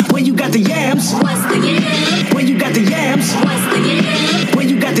When you got the Y.A.M.S. What's the Y.A.M.S? When you got the Y.A.M.S. What's the Y.A.M.S? When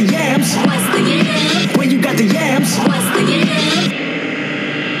you got the Y.A.M.S. What's the Y.A.M.S? When you got the Y.A.M.S. What's the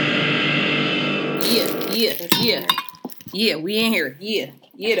Y.A.M.S? Yeah, we in here. Yeah,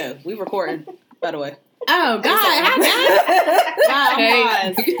 though. We recording, by the way. Oh, God.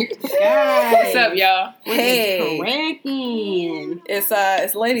 Hi, guys. Guys. What's up, y'all? Hey. Cracking.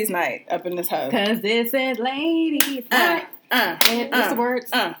 It's ladies' night up in this house. Because this is ladies' night. What's the words?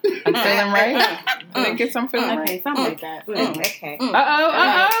 I'm feeling right. I think it's I'm feeling right. Okay, something like that. Okay.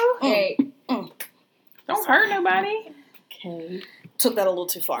 Uh-oh. Hey. Don't hurt nobody. Okay. Took that a little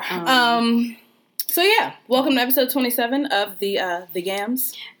too far. So yeah, welcome to episode 27 of the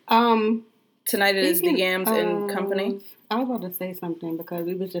Y.A.M.S. Tonight it is the Y.A.M.S. and Company. I was about to say something because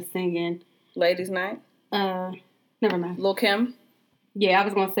we was just singing. Ladies' night. Never mind. Lil' Kim. Yeah, I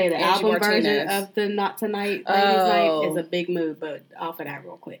was gonna say the Angie album version Martinez. of the Not Tonight Ladies Night is a big mood, but off of that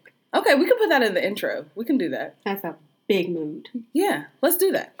real quick. Okay, we can put that in the intro. We can do that. That's a big mood. Yeah, let's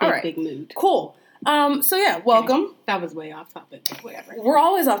do that. All right. Big mood. Cool. So yeah, welcome. Okay. That was way off topic, but whatever. We're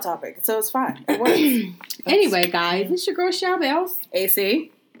always off topic, so it's fine. It works. Anyway, guys, it's your girl Shaw Bells,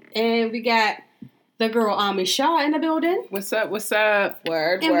 AC. and we got the girl Ami Shaw in the building, What's up?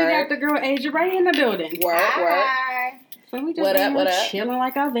 Word, and we got the girl Asia Ray in the building. Word. Hi. So we just What up? chilling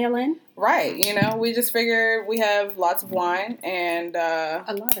like a villain. Right, we just figured we have lots of wine, and A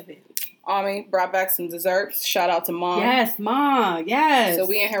lot of it. Ami brought back some desserts. Shout out to Mom. Yes, Mom. Yes. So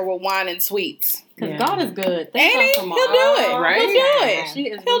we in here with wine and sweets. Because God is good. Ain't Thank he? God for Mom. He'll do it. Right? He'll do it. She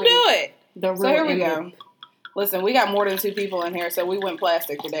is He'll really do it. the So real here we ember. go. Listen, we got more than 2 people in here, so we went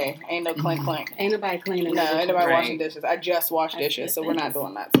plastic today. Ain't no clink clink. Ain't nobody cleaning. No, ain't nobody Right. washing dishes. I just washed dishes, so we're not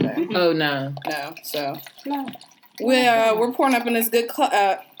doing that today. Oh, no. No, so No. we're pouring up in this good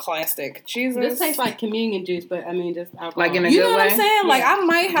plastic. Jesus, This tastes like communion juice, but I mean, just alcohol. Like in a you good know what way? I'm saying? Like I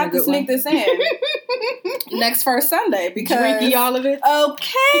might In a have to good sneak way? this in next first Sunday because drinky all of it.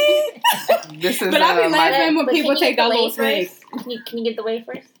 Okay, This is But I be laughing when But people can you take get that the little wafers? snake. Can you get the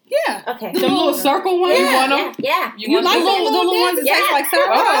wafers? yeah. Okay. The little circle ones. Yeah, You want them? Yeah. You like the little ones that Yeah. taste like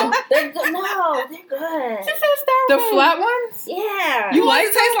styrofoam? They're good. No, they're good. The flat ones? Yeah. You like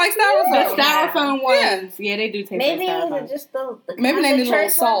it taste like styrofoam? The styrofoam Yeah. ones. Yeah, they do taste Maybe like is styrofoam. it just the Maybe they Catholic need a little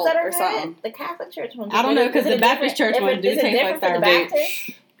church salt ones that are or good? something. The Catholic church ones. I don't know, 'cause Is it the Baptist different- church if it- ones do is it taste like different for the styrofoam.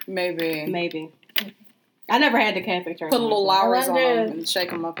 Baptist? Maybe. Maybe. I never had the Catholic church. Put a little ones. Lowry's on wonder them and shake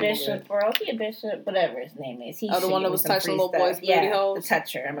them up a little Bishop bit. Rocky, Bishop, whatever his name is. He Oh, the should one that give was me some touching free little stuff. boys' booty holes? The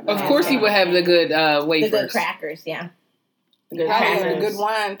toucher. Of course he would have the good wafers. The good crackers, yeah. The good Probably crackers. the good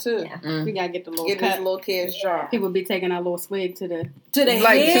wine too. Yeah. We gotta get the little Get cup. these little kids drunk. People be taking our little swig to the. To the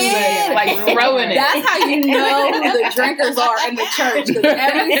Like, head. like throwing it. That's how you know who the drinkers are in the church. Because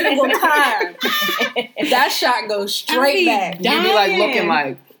every single time, that shot goes straight back. You be like looking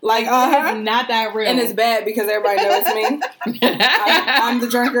Like, It's not that real. And it's bad because everybody knows me. I'm the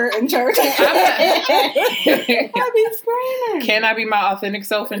drinker in church. I be screaming. Can I be my authentic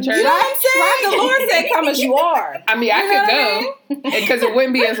self in church? You know what I'm saying? The Lord said, come as you are. I mean, I could go. Because it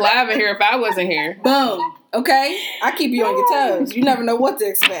wouldn't be as live in here if I wasn't here. Boom. Okay? I keep you on your toes. You never know what to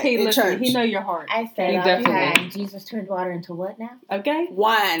expect He in listen, church. he know your heart. I He said all the definitely- time, Jesus turned water into what now? Okay?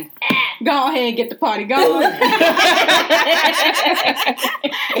 Wine. Go ahead and get the party going.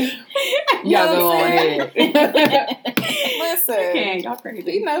 Y'all go on ahead. Listen. Okay, y'all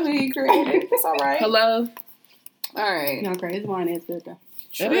crazy. You know who he created. It's all right. Hello? All right. Y'all crazy. This wine is good though.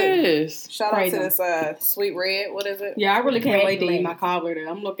 It is. Shout out Praise to him. this sweet red. What is it? Yeah, I really can't Red wait to eat Lake. my cobbler though.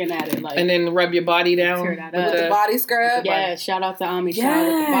 I'm looking at it like. And then rub your body down. Tear that with up. With the body scrub. yeah, shout out to Ami Shaw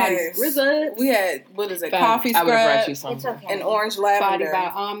with the body Yes. results. We had, what is it, Fact, coffee I would have brought scrub you some. It's okay. and orange Body lavender.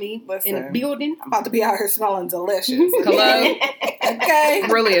 by Ami in the Listen. building. I'm about to be out here smelling delicious. Hello? Okay?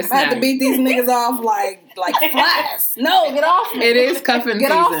 Really a I have snack. to beat these niggas off like flies. No, get off me. It is cuffing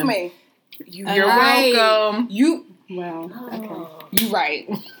Get season. off me. You're Right. welcome. You Wow. Okay. Oh. right.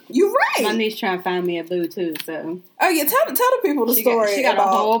 You My right. niece trying to find me a boo too, so Oh yeah, tell the people the story She got about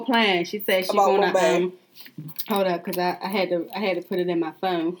a whole plan. She said she's about gonna Bombay. hold up because I had to put it in my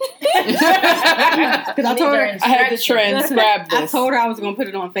phone because I told her I had to transcribe I this. told her I was gonna put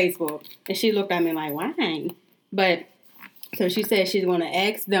it on Facebook, and she looked at me like, "Why?" But so she said she's gonna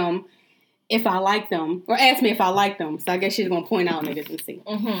ask them if I like them, or ask me if I like them. So I guess she's gonna point out niggas and see.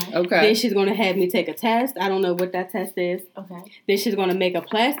 Mm-hmm. Then Okay. she's gonna have me take a test. I don't know what that test is. Okay. Then she's gonna make a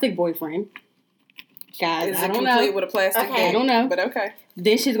plastic boyfriend. Guys, Is I it don't complete know. with a plastic Okay. dick? I don't know. But okay.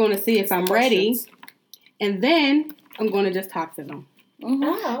 Then she's gonna see if I'm ready. Questions. And then I'm going to just talk to them. Mm-hmm.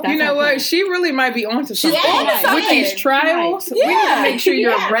 Oh. You know what? She really might be onto something. Right. With these trials, we need to make sure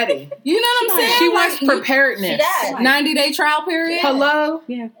you're ready. You know what I'm saying? She wants preparedness. 90-day trial period. Hello?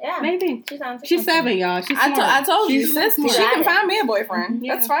 Yeah. Maybe. She's 7, y'all. She's smart. I told you, sis. She can find me a boyfriend.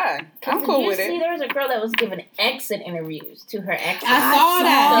 Yeah. That's fine. I'm cool with it. There was a girl that was giving exit interviews to her ex. I saw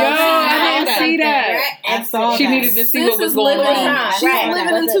that. Yo, I didn't see that. I saw she that. needed to see what was going on. She's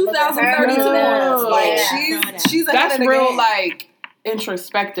living in 2032. Like she's that's ahead of the real game. Like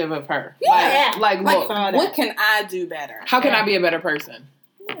introspective of her. Yeah. Like look, what can I do better? How can I be a better person?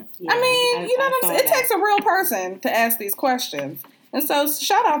 Yeah. I mean, you know what I'm saying? It takes a real person to ask these questions. And so,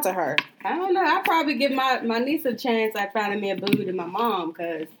 shout out to her. I don't know. I'd probably give my niece a chance at finding me a boo to my mom,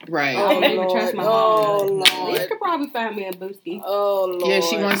 because right. I don't even trust my mom. Oh, Lord. Niece could probably find me a booski. Oh, Lord. Yeah,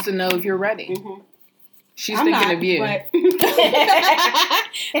 she wants to know if you're ready. Mm-hmm. She's thinking of you. But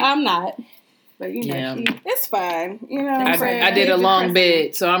I'm not. But, you know, it's fine. You know, I did a long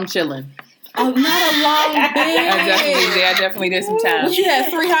bid, so I'm chilling. Oh, not a long bed. I definitely did some time. You had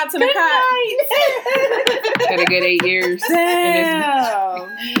 3 hots in a cot. Had a good 8 years.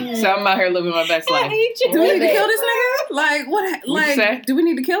 Damn. So I'm out here living my best life. Do we need to kill this nigga? Like, what? What'd you say? Do we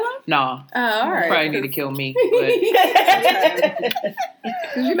need to kill him? Nah. Oh, all right. Probably need to kill me. Because,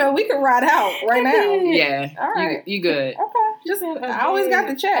 you know, we could ride out right now. Yeah. All right. You good. Okay. Just, I always got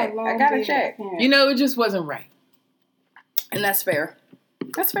the check. I got a check. You know, it just wasn't right. And that's fair.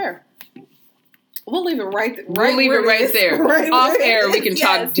 That's fair. We'll leave it right there. Right Off air, we can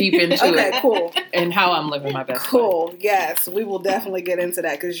talk deep into it. Okay, cool. And how I'm living my best life. Cool. Yes, we will definitely get into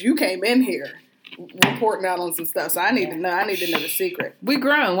that, because you came in here reporting out on some stuff, so I need to know. I need to know the secret. We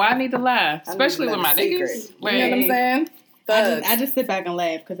grown. Why I need to laugh? Especially with my niggas. You know what I'm saying? I just sit back and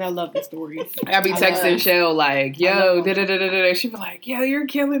laugh because I love the stories. I be texting Shell like, yo, da-da-da-da-da. She be like, yo, you're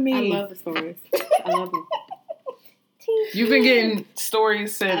killing me. I love the stories. I love them. You've been getting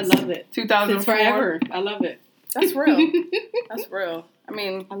stories since I love it. 2004. Since forever. I love it. That's real. That's real. I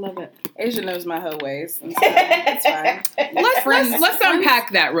mean, I love it. Asia knows my hoe ways. And so it's fine. Let's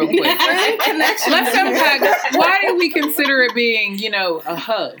unpack that real quick. Let's unpack. Why do we consider it being, you know, a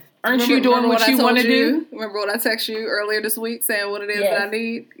hug? Aren't you doing what you want to do? Remember when I texted you earlier this week saying what it is that I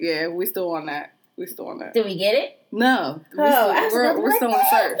need? Yeah, we still on that. Did we get it? No. We're still on the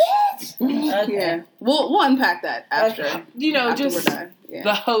search. Okay. Yeah. We'll unpack that after. You know, after just we're done. Yeah.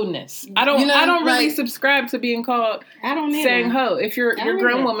 the ho-ness. I don't really subscribe to being called saying ho. If you're a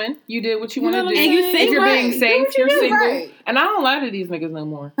grown woman, you did what you want to do. And you if you're being safe, you're single. Right. And I don't lie to these niggas no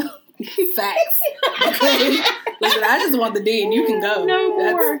more. Facts. Listen, I just want the D and you can go. No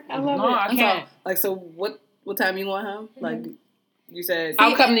more. I love it. I can't. Like, so what time you want home? Like, you said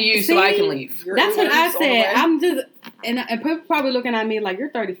I'll come to you so I can leave. That's what I said. I'm just, and people probably looking at me like, you're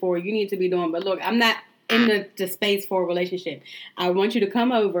 34. You need to be doing, but look, I'm not in the space for a relationship. I want you to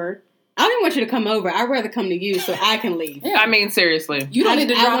come over. I don't even want you to come over. I'd rather come to you so I can leave. Yeah. I mean, seriously. You don't need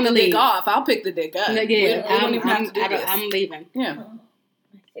to drop the dick off. I'll pick the dick up. Yeah, we don't even have to do this. I'm leaving. Yeah. My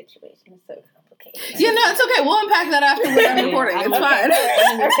situation is so complicated. Yeah, no, it's okay. We'll unpack that after we're done recording. It's fine.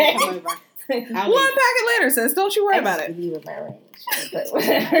 We'll unpack it later, sis. Don't you worry about it. Leave my range.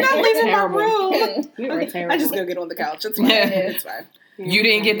 Not leaving my room. You are terrible. I just go get on the couch. It's fine. Yeah. It's fine. You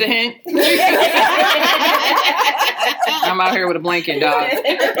didn't get the hint? I'm out here with a blanket, dog.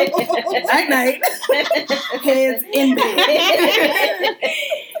 Night. Heads in bed.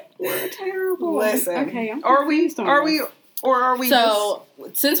 We're terrible. Listen. Okay. Are we? So,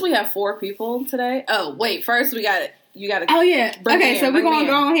 since we have 4 people today. Oh, wait. First, you got to. Oh, yeah. Okay, so we're going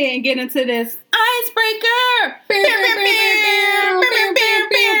to go ahead and get into this. Icebreaker!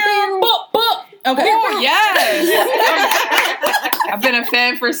 Okay. Oh, yes! I've been a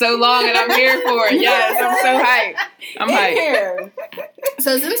fan for so long and I'm here for it. Yes, I'm so hyped. I'm hyped.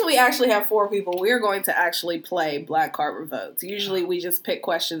 So since we actually have 4 people, we are going to actually play Black Carpet Votes. Usually we just pick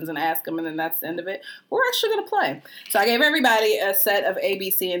questions and ask them and then that's the end of it. But we're actually going to play. So I gave everybody a set of A,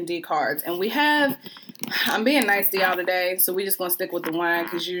 B, C, and D cards. And we have... I'm being nice to y'all today, so we just going to stick with the wine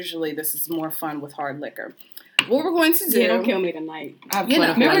because usually this is more fun with hard liquor. What we're going to do... Yeah, don't kill me tonight.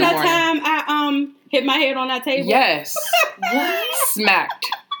 Remember that time I hit my head on that table? Yes. Smacked.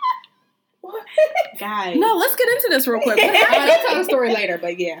 Guys. No, let's get into this real quick. I'll tell the story later,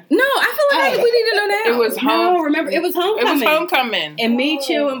 but yeah. No, I feel like we need to know now. It was it was homecoming. It was homecoming. And me,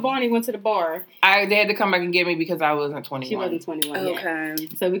 Chill, and Bonnie went to the bar. They had to come back and get me because I wasn't 21. She wasn't 21 yet. Okay.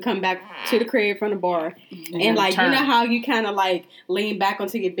 So we come back to the crib from the bar. And like, turn. you know how you kind of like lean back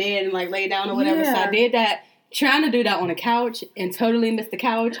onto your bed and like lay down or whatever. Yeah. So I did that. Trying to do that on the couch and totally missed the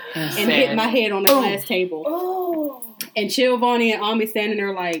couch and hit my head on the glass table. Oh. And Chill, Bonnie, and Ami standing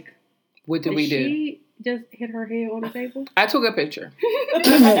there like, what did we do? just hit her head on the table? I took a picture.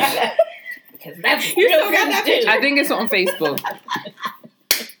 Because that's You real still got that friends do. I think it's on Facebook.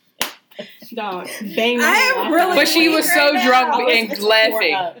 Dog, bang my I head am off. really But she was so right drunk now. and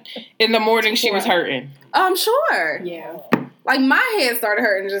laughing. In the morning, she was hurting. I'm sure. Yeah. Like, my head started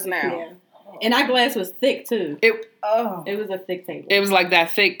hurting just now. Yeah. And our glass was thick, too. Oh. It was a thick table. It was like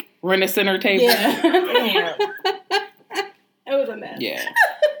that thick Rent-A-Center table. Yeah. Damn. It was a mess. Yeah.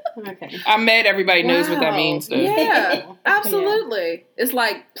 Okay. I'm mad everybody knows what that Wow. means, though. Yeah, absolutely. It's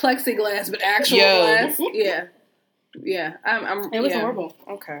like plexiglass, but actual Yo. glass. Yeah. Yeah. I'm It was yeah. horrible.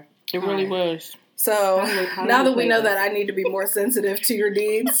 Okay. It really was. So How now do that we we know play that, I need to be more sensitive to your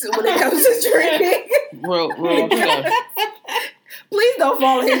needs when it comes to drinking. Real stuff. Please don't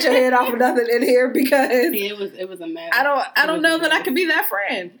fall and hit your head off of nothing in here because Yeah, it was a mess. I don't was know a that I mess. could be that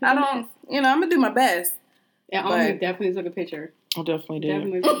friend. was I a don't. mess. I'm gonna do my best. And But- Omni definitely took a picture. I definitely did.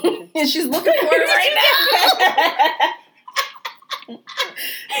 Definitely took a picture. And she's looking for it right now.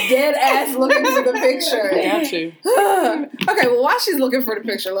 Dead ass looking for the picture. Got to. Okay, well, while she's looking for the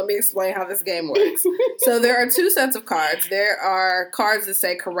picture, let me explain how this game works. So there are two sets of cards. There are cards that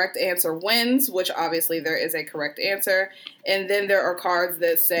say correct answer wins, which obviously there is a correct answer. And then there are cards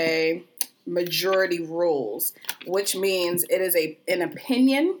that say majority rules, which means it is an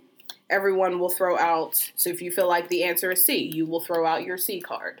opinion. Everyone will throw out, so if you feel like the answer is C, you will throw out your C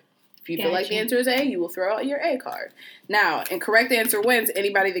card. If you feel like the answer is A, you will throw out your A card. Now, in correct answer wins,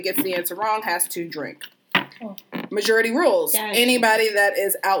 anybody that gets the answer wrong has to drink. Majority rules. Gotcha. Anybody that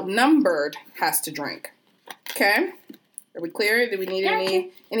is outnumbered has to drink. Okay? Are we clear? Do we need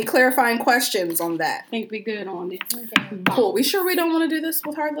any clarifying questions on that? I think we good on this. Cool. We sure we don't want to do this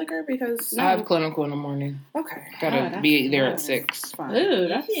with hard liquor? Because... I have clinical in the morning. Okay. Gotta be there at 6. Fine. Ooh,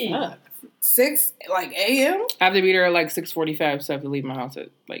 that sucks. 6, like, a.m.? I have to be there at like 6:45, so I have to leave my house at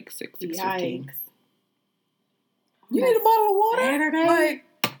like 6:15. Yikes. You need a bottle of water? Saturday? Like,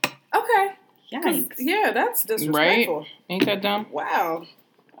 okay. 'Cause, Yikes. yeah, that's disrespectful. Ain't that dumb? Wow.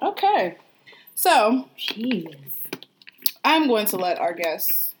 Okay. So, Jeez. I'm going to let our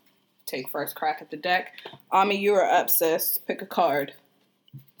guests take first crack at the deck. Ami, you are up, sis. Pick a card.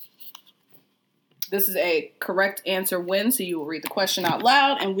 This is a correct answer win, so you will read the question out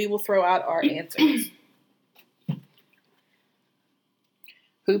loud, and we will throw out our answers.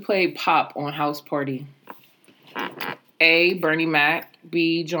 Who played Pop on House Party? A. Bernie Mac.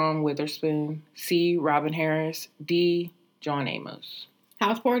 B. John Witherspoon. C. Robin Harris. D. John Amos.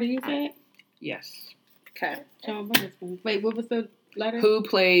 House party, you said? Yes. Okay. John Witherspoon. Wait, what was the letter? Who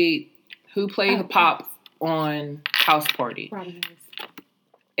played Pop on House Party? Robin Harris.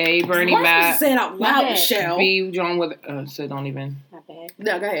 A. Bernie Why are you Mac. saying out My loud, bad. Michelle? B. John Witherspoon. So don't even. Not bad.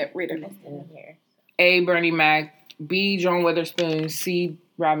 No, go ahead. Read it. A. Bernie Mac. B. John Witherspoon. C.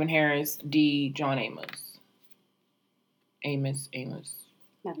 Robin Harris. D. John Amos. Amos.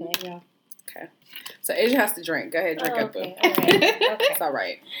 Not bad, y'all. Okay. So Asia has to drink. Go ahead, drink up. Okay. Boo. All right. Okay. It's all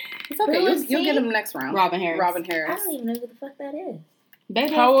right. It's okay. Who was You'll C? get him next round. Robin Harris. Robin I Harris. don't even know who the fuck that is.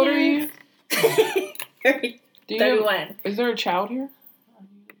 Baby How old are you? 31. Is there a child here? Are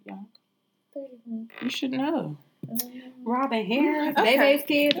you young? 31. You should know. Robin Harris. Okay. Baby's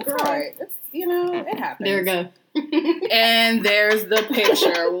kids, It's girl. all right. It's, it happens. There we go. And there's the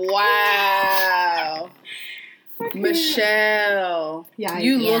picture. Wow. Michelle. Yeah,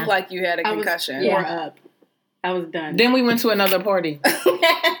 You Yeah. look like you had a I was concussion. tore up. I was done. Then we went to another party.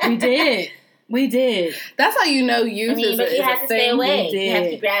 We did. We did. That's how you know youth is but a, you is have a to thing. stay away. We You have to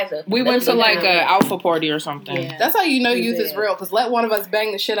did. keep your eyes open. We went to like a alpha party or something. Yeah. That's how you know We youth is did. real. Because let one of us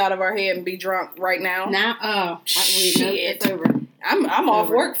bang the shit out of our head and be drunk right now. Now, Shit. it's over. I'm off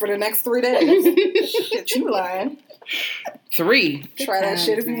over. work for the next 3 days. Shit, you lying. 3. Try that times,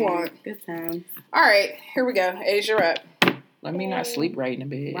 shit if you man. want. Good times. All right, here we go. Asia, you're up. Let me not sleep right in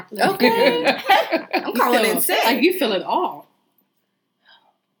the bed. Okay. I'm calling feel, in sick. Like you feel it all.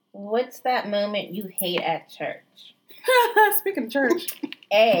 What's that moment you hate at church? Speaking of church.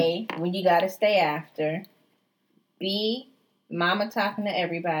 A, when you gotta stay after. B, mama talking to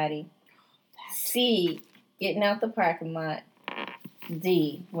everybody. C, getting out the parking lot.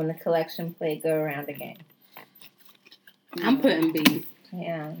 D, when the collection plate go around again. I'm putting B.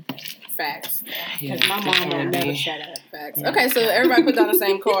 Yeah. Facts. Yeah, Because my mom will definitely. never shut up. Facts. Yeah. Okay, so everybody put down the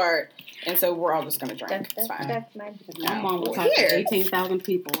same card, and so we're all just gonna drink. It's fine. That's my My mom will Well, talk here. to 18,000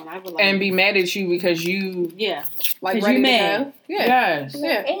 people, and I would like, And be mad at you because you. yeah. Like 'Cause ready you to mad. go? Yeah. Yes.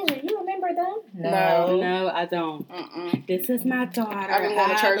 Yeah. Angel, you remember them? No, I don't. Mm-mm. This is my daughter. I've been going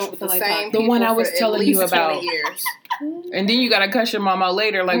to I church don't with feel the like same talking. The people one I was for at telling you least about. 20 years. And then you gotta cuss your mom out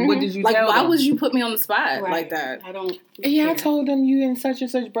later. Like, what did you Like, tell why them? would you put me on the spot Right. like that? I don't. Yeah, I care. told them you and such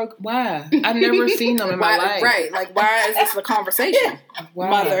broke. Why? Yeah, I've never seen them in my Why, life. right? Like, why is this a conversation, Wow.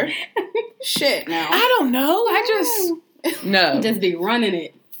 mother? Shit, now I don't know. I just no. Just be running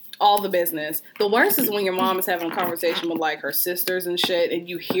it. all the business. The worst is when your mom is having a conversation with like her sisters and shit, and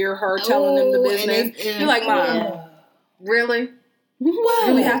you hear her telling them the Oh, and business. they- You're like, Mom, Yeah. really?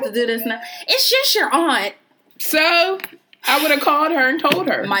 Do we have to do this now? It's just your aunt. So I would have called her and told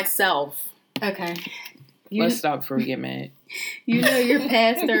her. Myself. Okay. Let's stop before we get mad. You know your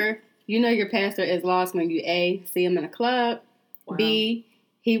pastor. You know your pastor is lost when you A, see him in a club. Wow. B,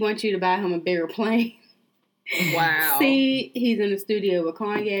 he wants you to buy him a bigger plane. Wow. C, he's in the studio with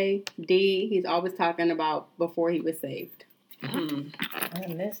Kanye. D, he's always talking about before he was saved. Hmm.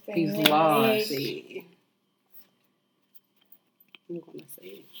 In this day He's and lost. age, C. I'm gonna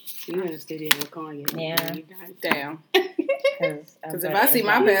say you in the studio with Kanye. Yeah. You done. Damn. Because Because if I see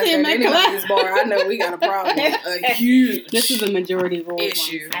my You pastor see at him at anybody's bar, I know we got a problem. A huge This is a majority rule.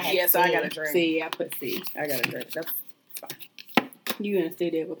 issue. I had Yes, I C. got a drink. C, I put C. I got a drink. That's You in the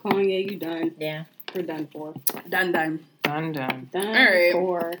studio with Kanye. You done. Yeah. We're done for. done. Done. Done All right.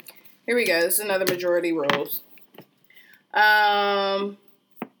 for. Here we go. This is another majority rules.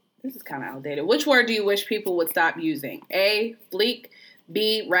 This is kind of outdated. Which word do you wish people would stop using? A, fleek.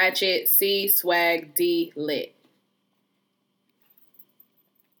 B, ratchet. C, swag. D, lit.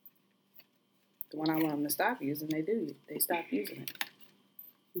 The one I want them to stop using, they do. They stop using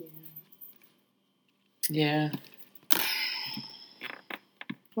it. Yeah.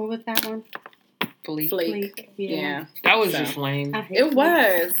 What was that one? Fleek. Fleek. Yeah. Yeah. That was So. just lame. I hate It fleek.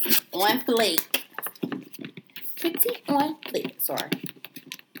 was. One flake. Pretty one flake. Sorry.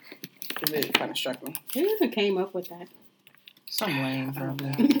 The movie kind of struck me. Who even came up with that? Some lame, Oh,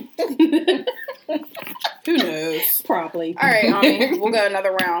 probably. Who knows? Probably. All right, homie. We'll go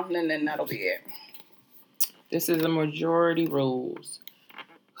another round, and then that'll be it. This is the majority rules.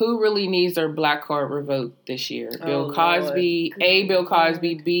 Who really needs their black card revoked this year? Bill Lord. Cosby. A, Bill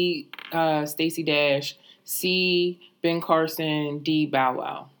Cosby. B, Stacey Dash. C, Ben Carson. D, Bow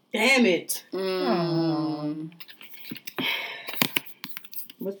Wow. Damn it.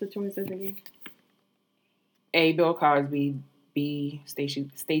 What's the choices again? A, Bill Cosby. B,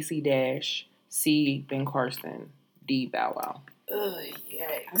 Stacey Dash. C, Ben Carson. D, Bow Wow. Ugh,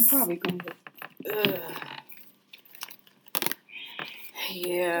 I'm yikes. probably going with Ugh.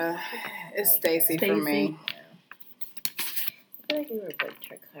 Yeah, it's Stacey for Stacey. me. I feel like you were a good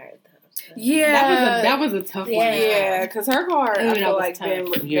trick hard though. So. Yeah, that was a tough one. Yeah. Yeah, because her card, Ooh, I that feel was like tough.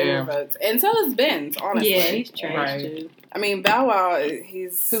 been Yeah. revoked, and so is Ben's. Honestly, Yeah, he's trash Right. too. I mean, Bow Wow,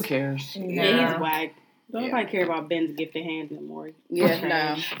 he's Who cares? Yeah, Nah. he's whack. Don't Yeah. nobody care about Ben's gifted hands no more. Yeah,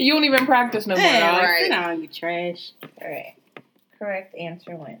 no. You don't even practice no more, Hey, dog. right. sit down, you trash. All right. Correct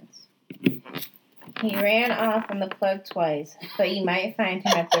answer wins. He ran off from the plug twice, but you might find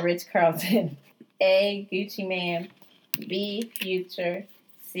him at the Ritz-Carlton. A, Gucci Man. B, Future.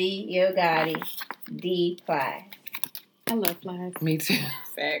 C, Yo Gotti. D, Plies. I love flies. Me too.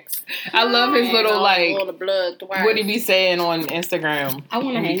 Facts. I love his And little, all like, the blood twice. what he be saying on Instagram. I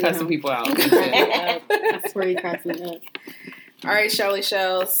want to He hang be with cussing him. people out. I swear he cracks me up. All right, Shelly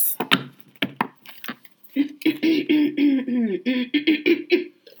Shells.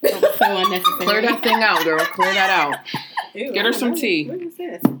 So unnecessary. Clear that thing out, girl. Clear that out. Ew, Get her some what- tea. What is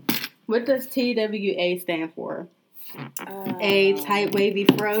this? What does TWA stand for? A, tight wavy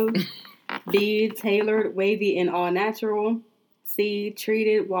fro. B, tailored wavy and all natural. C,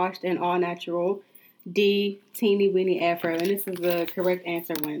 treated, washed and all natural. D, teeny weeny afro. And this is the correct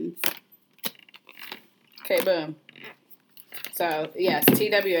answer wins. Okay, boom. So, yes,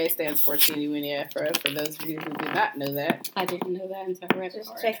 TWA stands for Teeny Weeny Afro, for those of you who do not know that. I didn't know that until I read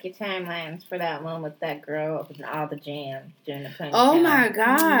Just it. check your timelines for that one with that girl with all the jam during the ponytail. Oh my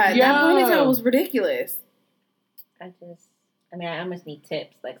God, Yo. that ponytail was ridiculous. I mean, I almost need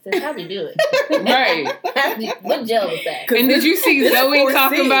tips. Like, sis, how'd you do it? Right. What gel was that? And did you see this Zoe 4C.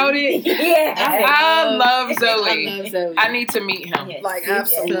 talking about it? Yeah. I love I Zoe. love Zoe. I need to meet him. Yes. Like, Yeah.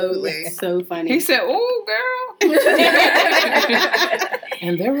 absolutely. So funny. He said, "Ooh, girl."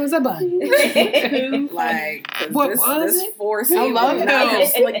 And there was a bun. Like, 'cause What this, was this it? 4C I love would not him. have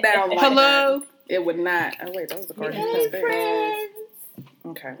slicked down like Hello. that. It would not. Oh, wait, that was the card. Hey, friends.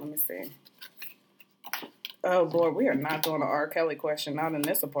 Okay, let me see. Oh, Lord, we are not doing an R. Kelly question, not in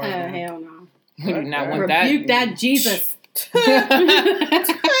this Oh, apartment. hell no. We do not want that. Rebuke that Jesus.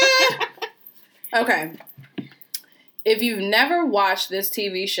 Okay. If you've never watched this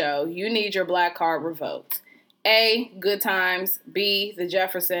TV show, you need your black card revoked. A, Good Times. B, The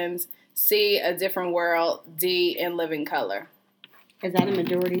Jeffersons. C, A Different World. D, In Living Color. Is that a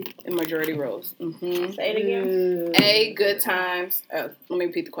majority? in majority roles. Mm-hmm. Say it again. A, good times. Let me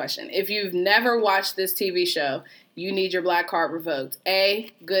repeat the question. If you've never watched this TV show, you need your black card revoked.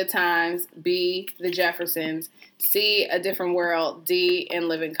 A, Good Times. B, The Jeffersons. C, A Different World. D, In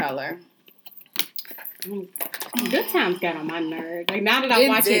Living Color. Good Times got on my nerves. Like, now that I It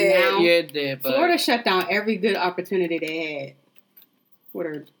watch did. it now, Yeah, it did. But, Florida shut down every good opportunity they had. With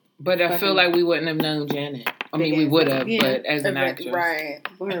her, I feel like we wouldn't have known Janet. I mean, we would have, but as an actress. Right.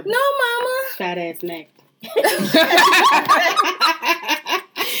 with her No, mama. fat ass neck.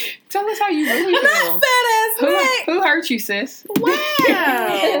 Tell us how you really feel. Fat ass neck. Who hurt you, sis?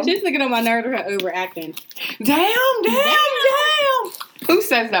 Wow. She's looking on my nerves with her overacting. Damn. Who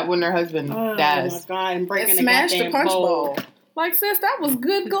says that when their husband dies? Oh my god! And breaking And the smashed the goddamn punch bowl. bowl. Like, sis, that was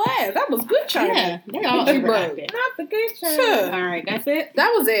good glass. That was good china. Yeah, they all Big overacted. Not the good Sure. china. All right, that's it.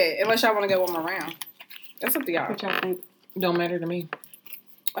 That was it. Unless y'all want to go one more round. That's up to y'all. What y'all think? Don't matter to me.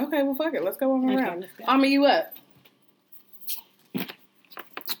 Okay, well, fuck it. Let's go one more Okay, round. let's go. You up?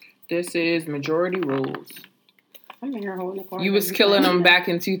 This is majority rules. I'm in here holding the card. You was killing them back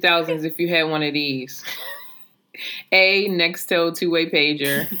in 2000s if you had one of these. A, Nextel two-way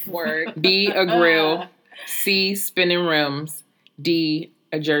pager. Word. B, a grill. C, spinning rims. D,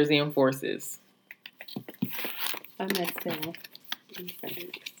 a Jersey Enforces. I'm at still.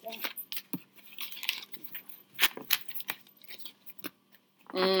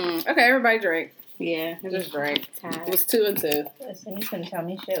 Okay, everybody drink. Yeah. Just drink. Time. It was 2 and 2. Listen, you couldn't tell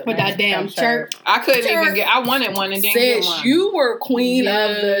me shit. With that damn shirt. I couldn't Sure. even get. I wanted one and didn't get Sis, one. you were queen of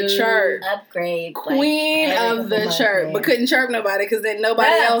the chirp. Upgrade. Queen like, of the every chirp. month, But couldn't chirp nobody because then nobody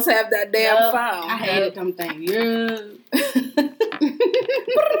No. else have that damn No. phone. I hated them things. Yeah.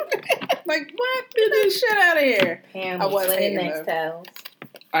 Like, what? Get this shit out of here. Pam I was was winning hating next though. towels.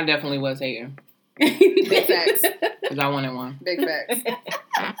 I definitely was hating Big facts. because I wanted one. Big facts.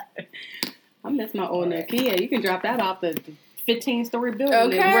 I miss my old Nokia. You can drop that off the 15-story building.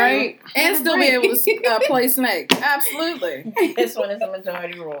 Okay. Right. And still be able to play Snake. Absolutely. This one is the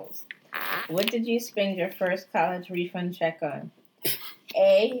majority rules. What did you spend your first college refund check on?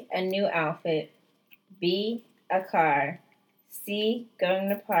 A, a new outfit. B, a car. C, going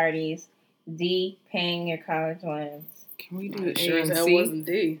to parties. D, paying your college loans. Can we do Sure A as and hell C? wasn't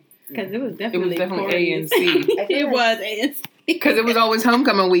D. Because it was It definitely was definitely A and parties. C. It was A and C. Because it was always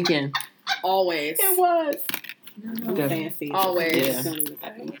homecoming weekend. Always. It was. No. I'm saying C. Always. Yeah.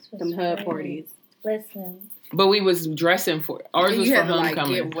 Them hub parties. Listen. But we was dressing for ours was You for had to, like,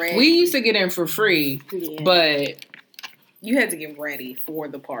 homecoming. get ready. We used to get in for free, Yeah. but You had to get ready for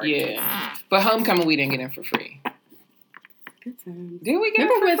the party. yeah. But homecoming we didn't get in for free. Good times. Did we get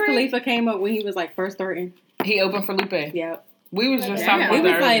Remember in when for free? Khalifa came up when he was like first starting? He opened for Lupe. Yeah. We was just Damn. talking We about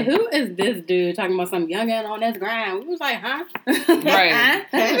was that like, earlier. who is this dude talking about some youngin' on this grind? We was like, huh?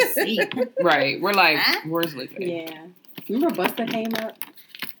 Right. See. Right. We're like, where's Lupe? Yeah. Remember Busta came up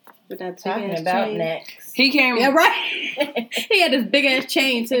with that big Talking ass about chain? next. He came. Yeah, right. He had this big ass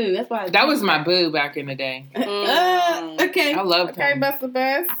chain too. That's why. That was my boo back in the day. Okay. I loved Okay, him. Busta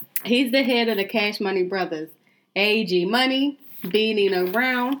Best. He's the head of the Cash Money Brothers. A. G. Money. B. Nino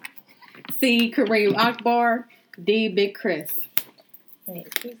Brown. C. Kareem Akbar. D. Big Chris. Wait,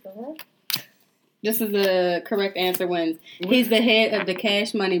 who's the what? This is the correct answer wins. He's the head of the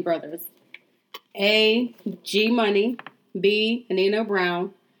Cash Money Brothers. A. G Money. B. Nino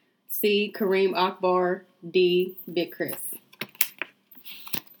Brown. C. Kareem Akbar. D. Big Chris.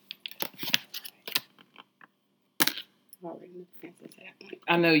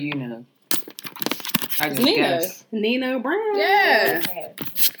 I know you know. I just Nino. guess. Nino Brown. Yeah. Okay.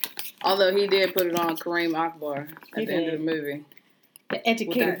 Although he did put it on Kareem Akbar He at the end of did. the movie. The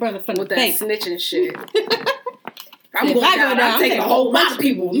educated With that- brother from the With that bank. snitching shit. I'm If going I go down. down, I'm taking a I'm whole bunch of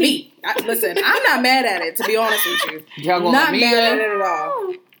people with me. Listen, I'm not mad at it, to be honest with you. Y'all gonna Not let me mad at go? it at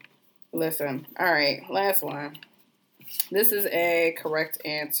all. Listen. All right. Last one. This is a correct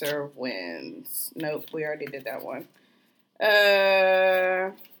answer wins. Nope, we already did that one.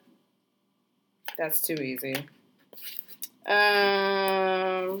 That's too easy.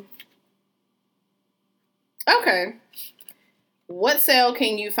 Okay. What sale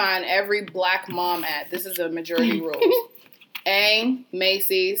can you find every black mom at? This is a majority rule. A,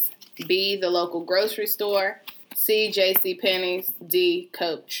 Macy's. B, the local grocery store. C, J.C. Penney's. D,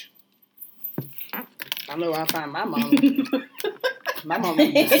 Coach. I know where I find my mom. My mom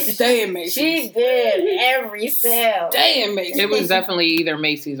stay in Macy's. She did every sale. Stay in Macy's. It was definitely either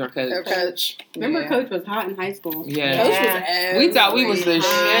Macy's or Coach. Or Coach. Remember Yeah. Coach was hot in high school. Yeah. Coach Yeah. was We thought we was the everything.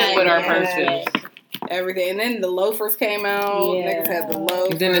 shit with our Yeah. purses. Everything. And then the loafers came out. Yeah. Niggas had the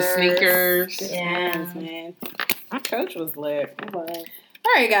loafers. And then the sneakers. Yeah. Man. Coach was lit. It was.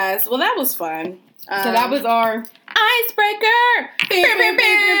 All right, guys. Well, that was fun. So that was our icebreaker.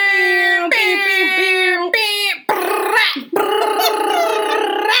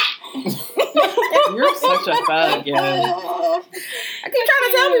 You're such a thug, yo. I keep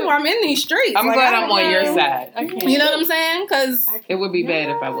trying to tell people I'm in these streets. I'm Like, glad I I'm don't on your know. side. You know what I'm saying? Because It would be bad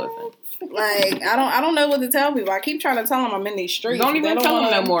if I wasn't. like I don't know what to tell people. I keep trying to tell them I'm in these streets. Don't even They tell them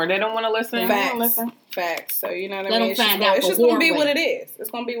wanna- no more. They don't want to listen. Facts. So you know what I Let mean? them find out It's the just gonna hard be way. what it is. It's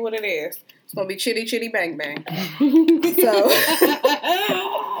gonna be what it is. It's gonna be chitty chitty bang bang. So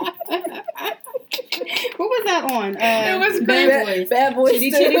what was that on? It was Bad Boys. Bad Boys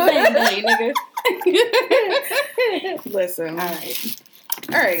Chitty too. chitty bang bang, nigga. Listen. All right.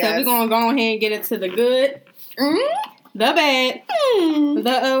 All right, So guys. we're gonna go ahead and get into the good, Mm. the bad,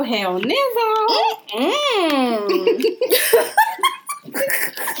 the oh hell nizzle.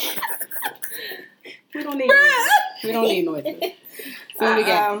 We don't need noises. We don't need noises. So what we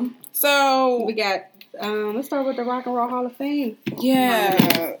got? So We got. Let's start with the Rock and Roll Hall of Fame.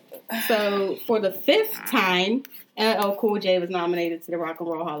 yeah. So for the 5th time, LL Cool J was nominated to the Rock and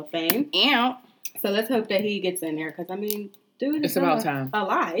Roll Hall of Fame. Yeah. So let's hope that he gets in there, because I mean, dude, It's about time. A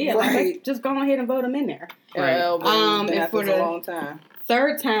lot, yeah. Like, Right. let's just go ahead and vote him in there. Right. Been and at for this a the- long time.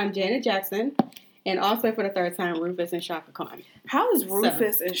 3rd time, Janet Jackson, and also for the 3rd time, Rufus and Shaka Khan. How is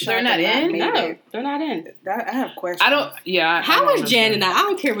Rufus and Shaka They're not in? made No, it? they're not in. I have questions. I don't. Yeah. I How don't is Janet understand. not? I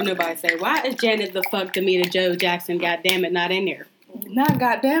don't care what nobody say. Why is Janet the fuck Demita Joe Jackson? God damn it, not in there. Not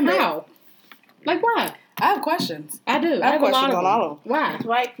goddamn it. How? Like why? I have questions. I do. I have a lot questions of on them. all of them. Why?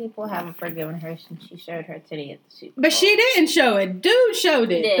 White people haven't forgiven her since she showed her titty at the Super Bowl. But she didn't show it. Dude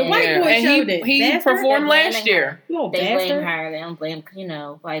showed it. Yeah. The white Yeah. boy And showed it. he Bastard. performed They're last blaming year. Little They blame bastard. her. They don't blame,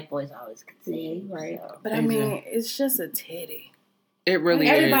 white boys always conceive. Yeah, right. So. But I mean, it's just a titty. It really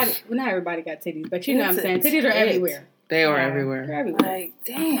Everybody, is. well, not everybody got titties, but you know what I'm It's saying. a Titties are tit. everywhere. They are They're everywhere. everywhere. Like,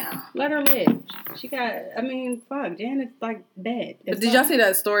 damn. Let her live. She got. I mean, fuck. Janet's like bad. But did y'all see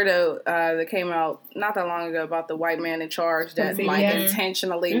that story though that came out not that long ago about the white man in charge that From like CBS?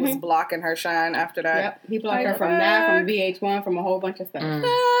 intentionally was blocking her shine after that? Yep. He blocked her Like, from that, from VH1, from a whole bunch of stuff. Mm.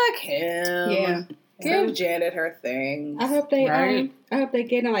 Fuck him. Yeah. Give Janet her things. I hope they. Right. I hope they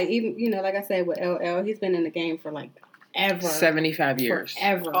get him. Like even like I said with LL, he's been in the game for like ever. 75 years.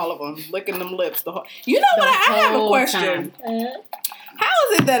 Forever. All of them licking them lips. You know what? I have a whole question. time. How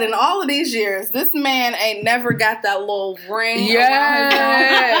is it that in all of these years, this man ain't never got that little ring? around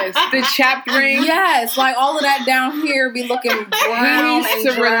Yes, the chapped his ring. neck? Yes, like all of that down here be looking He brown needs and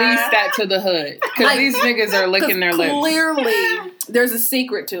to dry. release that to the hood because Like, these niggas are licking their lips. Clearly, there's a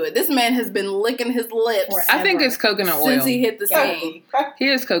secret to it. This man has been licking his lips I think it's coconut oil. since he hit the scene. He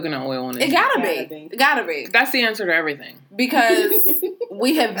has coconut oil on It it. gotta Gotta be. be. It gotta be. That's the answer to everything. Because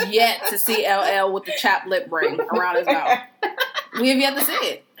we have yet to see LL with the chapped lip ring around his mouth. We have yet to see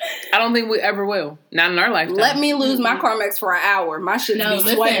it. I don't think we ever will. Not in our lifetime. Let me lose my Carmex for an hour. My shit No, be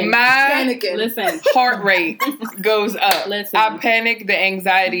listen. sweating. My Panicking. Listen. heart rate goes up. Listen. I panic. The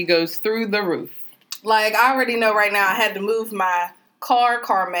anxiety goes through the roof. Like, I already know right now I had to move my car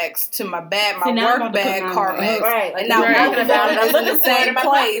Carmex to my bag, my See, now I'm work about to bag put mine Carmex. on. Right. And now Right. both of them is in the same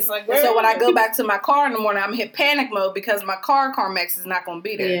place. Like, And so when I go back to my car in the morning, I'm hit panic mode because my car Carmex is not going to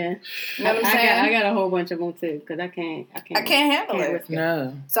be there. Yeah. You know what I'm saying? I got a whole bunch of them too because I can't handle it. risk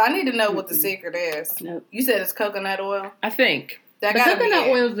No, So I need to know what the secret is. Nope. You said it's coconut oil? I think That The gotta be coconut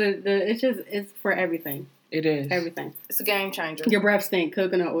it. oil it's for everything. it is. Everything. It's a game changer. Your breath stink,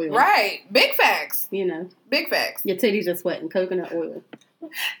 coconut oil. Right. Big facts. You know, Big facts. your titties are sweating, coconut oil.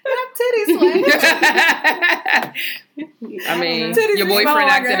 Titties sweating. I mean, Titties your smell boyfriend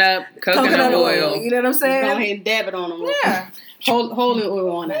like acting a up, coconut oil, You know what I'm Go saying? ahead and dab it on them. Yeah. Hold the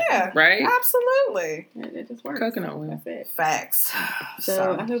oil on that. Yeah. right? Absolutely. It just works. Coconut oil. That's it. Facts.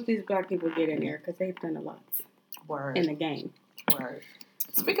 So I hope these black people get in there because they've done a lot Word. in the game. Word.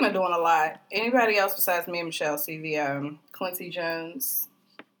 Speaking of doing a lot, anybody else besides me and Michelle see the Quincy Jones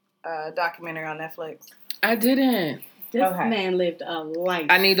documentary on Netflix? I didn't. This Okay. man lived a life.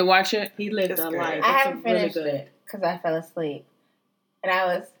 I need to watch it. He lived It's a good. life. I It's haven't really finished good. it because I fell asleep. And I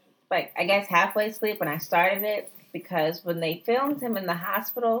was, like, I guess halfway asleep when I started it because when they filmed him in the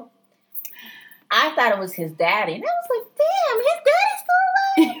hospital, I thought it was his daddy. And I was like, damn, his daddy's still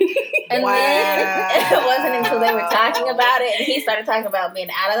alive. And then it wasn't until they were talking about it and he started talking about being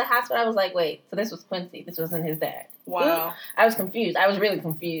out of the hospital. I was like, wait, so this was Quincy. This wasn't his dad. Wow. I was confused. I was really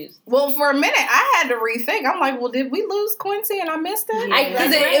confused. Well, for a minute, I had to rethink. I'm like, well, did we lose Quincy and I missed it? Yeah.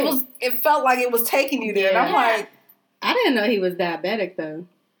 Because it felt like it was taking you there. And I'm Yeah. like, I didn't know he was diabetic though,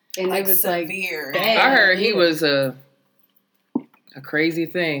 and like it was severe. bad. I heard he Yeah. was a A crazy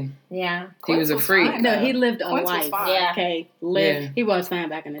thing. Yeah. He was a Quince freak. fine, No, though. he lived a Quince was life. fine. Yeah. Okay, Yeah. He was fine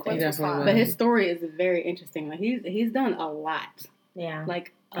back in the Quince day. was definitely fine. But his story is very interesting. Like he's done a lot, Yeah.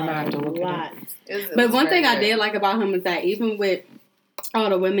 like I'm gonna have to look it up. lot. It But was one very thing I good. did like about him is that even with all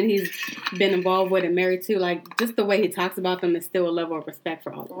the women he's been involved with and married to, like just the way he talks about them is still a level of respect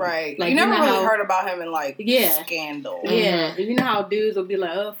for all of them. Right. Like you never know really how- heard about him in like Yeah. scandal. Yeah, you know how dudes will be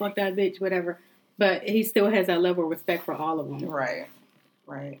like, "Oh, fuck that bitch," whatever. But he still has that level of respect for all of them. Right.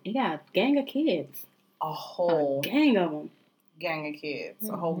 Right. He got a gang of kids, A whole a gang of them. gang of kids.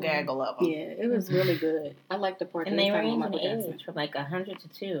 A whole Mhm. gaggle of them. Yeah, it was really good. I like the part And that they he was talking range about in Michael Jackson. age from like 100 to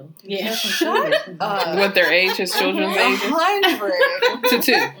 2. Yeah. Shut up. What their age, his children's ages? 100. To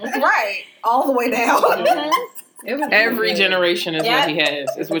 2. Right. All the way down. Mhm. It was Every really good. generation is Yep. what he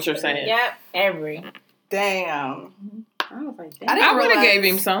has, is what you're saying. Yep. Every. Damn. I was like, I damn. didn't I would have realize- gave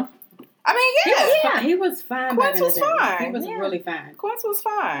him some. I mean, yeah. He was fine. Quince back in the was day. fine. He was Yeah. really fine. Quince was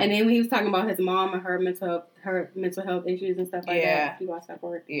fine. And then when he was talking about his mom and her mental health issues and stuff like Yeah. that, you watched that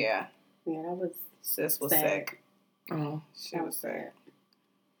part. yeah. Yeah, that was Sis was sad. sick. Oh, She That was was sick. sad.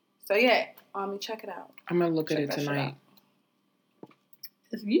 So yeah, check it out. I'm gonna look Check at it that shit tonight.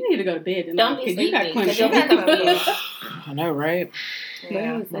 You need to go to bed tonight Don't be because you got sleepy, Quince. 'cause you'll be confused. I know, right? But it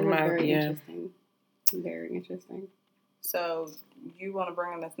Yeah. was very Yeah. interesting. Very interesting. So you want to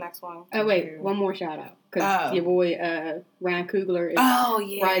bring in this next one? Oh wait, one more shout out because Oh. your boy Ryan Coogler is Oh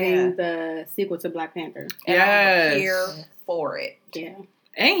yeah. writing the sequel to Black Panther. And Yes. I'm here for it. Yeah,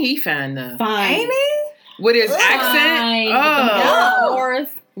 Ain't he fine though? fine. Ain't it? With his Fine. accent? With the Yeah. Oh. Morris.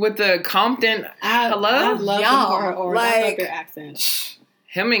 With the Compton. Hello? I love the Y'all, part, or I love like- their accents.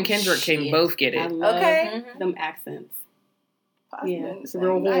 Him and Kendrick can Shit. both get I it. love Okay. them accents. Yeah, Possibly it's the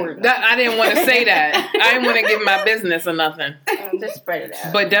real same night. hard. That, I didn't want to say that. I didn't want to give my business or nothing. Just spread it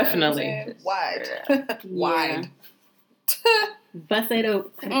out. But definitely. Just Wide. spread it Wide. Bust it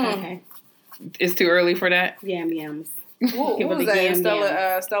up. Mm. Okay. It's too early for that. Yams. What Give her was the that? yam Stella,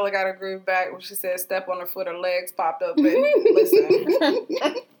 yams. Stella got her groove back when she said, "Step on her foot, her legs popped up." And listen, You ain't got-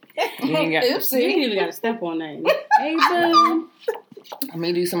 You ain't oopsie. even got to step on that. Hey, boo. Let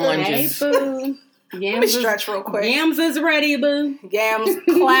me do some Hey, lunges. boo. Let me Yams is, stretch real quick. Yams is ready, boo. Yams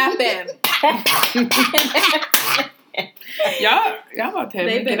clapping. Y'all about to have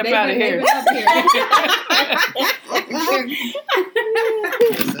me get up out of here. been up here.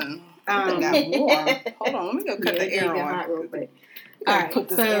 Listen, it got warm. Hold on, let me go cut the Yeah, air get hot on. real quick. Gotta All right, put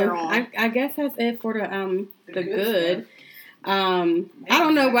this so air on. I guess that's it for the good good. I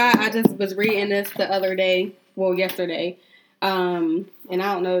don't know why I just was reading this the other day, well yesterday, and I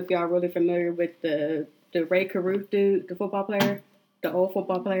don't know if y'all really familiar with the Ray Caruth dude, the football player, the old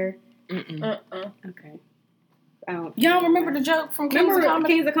football player. Mm-mm. Okay, I don't. Y'all remember the joke from Kings Remember of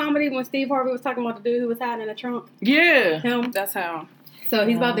Comedy? Kings of Comedy when Steve Harvey was talking about the dude who was hiding in the trunk? Yeah. Him. That's how. So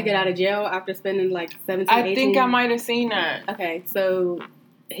he's about to get out of jail after spending like 17, I 18 think I might have seen that. Okay, so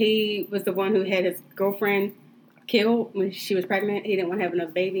he was the one who had his girlfriend killed when she was pregnant. He didn't want to have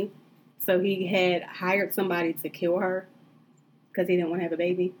another baby. So he had hired somebody to kill her because he didn't want to have a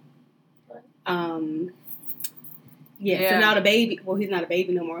baby. Yeah. So now the baby, well, he's not a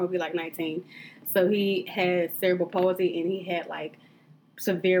baby no more. He'll be like 19. So he has cerebral palsy and he had like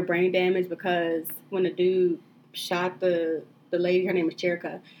severe brain damage because when the dude shot the lady, her name is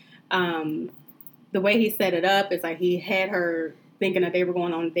Cherka, the way he set it up is like he had her thinking that they were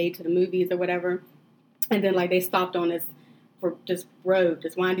going on a date to the movies or whatever. And then like they stopped on this road,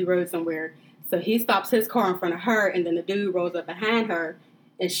 this windy road somewhere. So he stops his car in front of her and then the dude rolls up behind her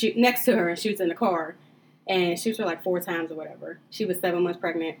and shoot next to her and shoots in the car. And shoots her like 4 times or whatever. She was 7 months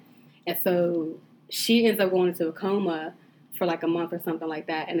pregnant. And so she ends up going into a coma for like a month or something like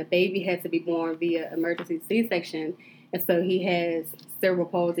that. And the baby had to be born via emergency C-section. And so he has cerebral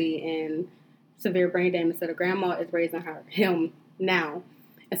palsy and severe brain damage. So the grandma is raising him now.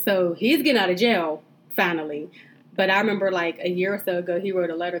 And so he's getting out of jail, finally. But I remember like a year or so ago, he wrote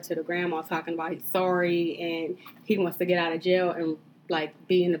a letter to the grandma talking about he's sorry and he wants to get out of jail and like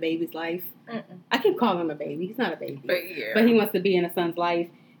be in the baby's life. I keep calling him a baby. He's not a baby. But he wants to be in a son's life.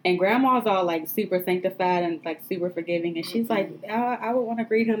 And grandma's all like super sanctified and like super forgiving. And she's like, I would want to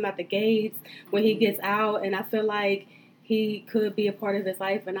greet him at the gates when he gets out. And I feel like he could be a part of his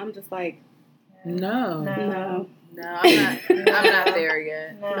life. And I'm just like, No. no. No, I'm not there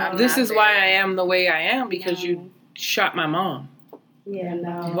yet. No. I'm This not is there. why I am the way I am because No. you shot my mom. Yeah,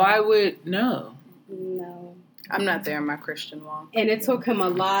 no. Why would no? No. I'm not there in my Christian walk. And it took him a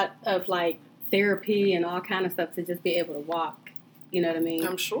lot of like therapy and all kind of stuff to just be able to walk. You know what I mean?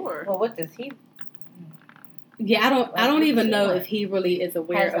 I'm sure. Well, what does he Yeah, I don't Like, even know what? if he really is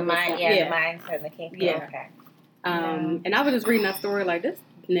aware has the of mind? what's Yeah, going- the mindset and the king. Yeah. Okay. And I was just reading that story like, this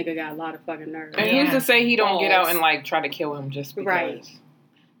nigga got a lot of fucking nerve. And who's to say he don't get out and like try to kill him just because? Right.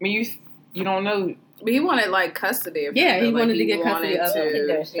 I mean, you don't know. But he wanted like custody of him. Yeah, he Like, wanted to get custody of him. He could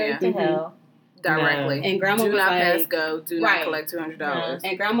go straight to hell. Directly. And grandma do was not like, pass go. Do not right. collect $200.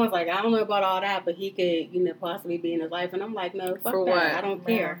 And grandma was like, I don't know about all that, but he could, possibly be in his life. And I'm like, no, fuck For that. what? I don't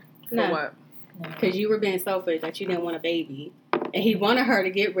care. For what? Because you were being selfish that you didn't want a baby. And he wanted her to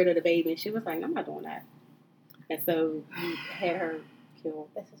get rid of the baby. And she was like, no, I'm not doing that. And so he had her killed.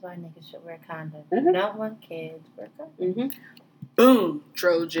 This is why niggas should wear condoms. Mm-hmm. Don't want kids, wear condoms. Mm-hmm. Boom.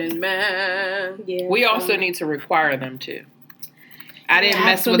 Trojan man. Yeah. We also need to require them to. I didn't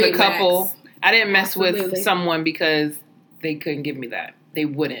mess with Absolutely, a couple. Max. I didn't mess with Absolutely. someone because they couldn't give me that. They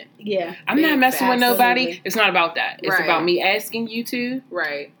wouldn't. Yeah. I'm not messing with nobody. Absolutely. It's not about that. It's Right. about me asking you to.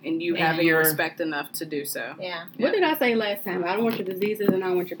 Right. And you And having you're- respect enough to do so. Yeah. What did I say last time? I don't want your diseases and I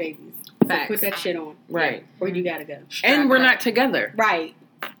don't want your babies. So Facts. put that shit on. Right. Or you gotta go. And we're not together. Right.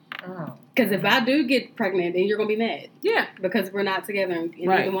 Oh. Because if I do get pregnant, then you're going to be mad. Yeah. Because we're not together and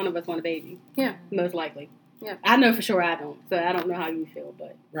Right. neither one of us want a baby. Yeah. Most likely. Yeah. I know for sure I don't. So I don't know how you feel,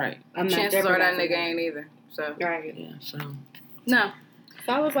 but Right. I'm not Chances are that jeopardizing nigga ain't either. So. Right. Yeah. So No.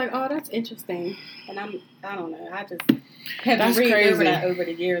 So I was like, oh, that's interesting. And I don't know. I just have That's been reading over crazy. that over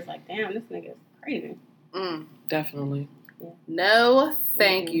the years. Like, damn, this nigga is crazy. definitely. No,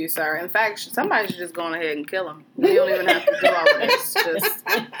 thank you, sir. In fact, somebody should just go on ahead and kill him. We don't even have to do all of this. Just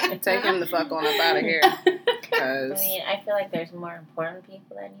take him the fuck on up out of here. I Because mean, I feel like there's more important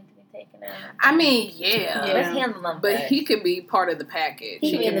people that need to be taken out. I mean, yeah. Yeah. Let's handle them But first. he could be part of the package.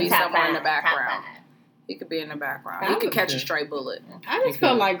 He could could be top somewhere in the five, background. top five. He could be in the background. I He could would- catch a stray bullet. I just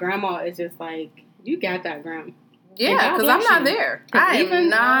felt like grandma is just like, you got that, grandma. Yeah, God because I'm bless not you. there. 'Cause I am even-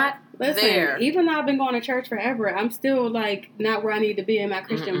 not Listen, there. even though I've been going to church forever, I'm still like not where I need to be in my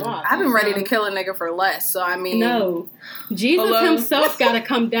Christian Mm-mm. walk. I've been ready to So- kill a nigga for less. So, I mean. No, Jesus Hello? himself got to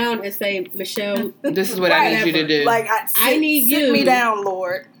come down and say, Michelle, This is what I need you to do. Like, I need sit you. me down,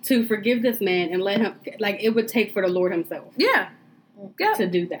 Lord. to forgive this man and let him. Like it would take for the Lord himself Yeah. Yep. to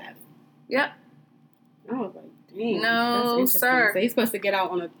do that. Yep. I was like, damn. No, that's interesting. sir. So he's supposed to get out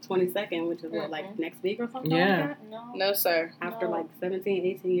on the 22nd, which is what, Mm-mm. like next week or something Yeah. like that? No. No, sir. After No. like 17,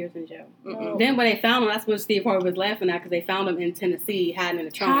 18 years in jail. Mm-mm. Then when they found him, that's what Steve Harvey was laughing at because they found him in Tennessee hiding in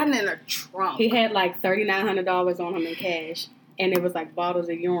a trunk. Hiding in a trunk. He had like $3,900 on him in cash, and there was like bottles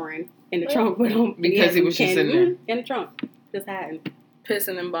of urine in the Really? trunk with him. And Because had he some was just candy- in there. in the trunk, just hiding.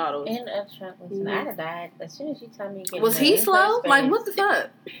 Pissing in bottles. In a trunk. Listen, Mhm. I'd have died as soon as you tell me. You get Was in he the slow? first Like, place. what the fuck?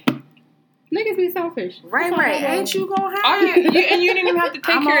 Niggas be selfish. Right, That's all right. I know. Ain't you gonna All have you, and you didn't even have to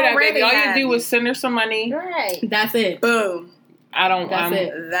take I'm care of that, already baby. All you happy. do was send her some money. Right. That's it. Boom. I don't. That's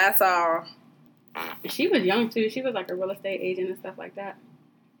it. That's all. She was young too. She was like a real estate agent and stuff like that.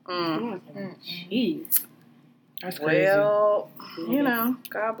 I Mm. was like, Mm. jeez. That's crazy. Well, you know,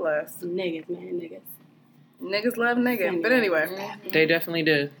 God bless. Niggas, man, niggas. Niggas love nigga. But anyway, Mhm. They definitely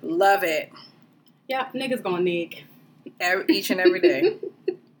do. love it. Yeah, niggas gonna nig. Each and every day.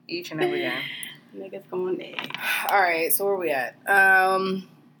 Each and every day. Niggas gonna nig. All right, so where we at?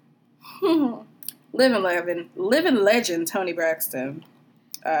 Living legend Tony Braxton.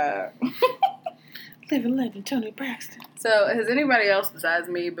 Living legend Tony Braxton. So has anybody else besides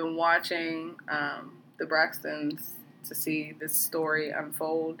me been watching the Braxtons to see this story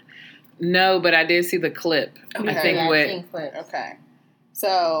unfold? No, but I did see the clip. I Okay. think Yeah, I've with seen clips. Okay.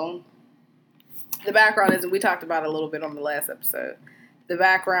 So the background is, we talked about it a little bit on the last episode. The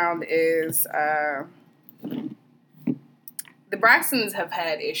background is the Braxtons have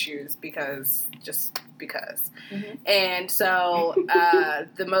had issues because. Mhm. And so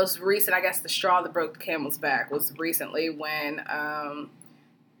the most recent, I guess the straw that broke the camel's back was recently when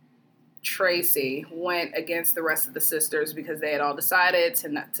Tracy went against the rest of the sisters because they had all decided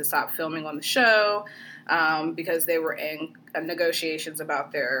to stop filming on the show because they were in negotiations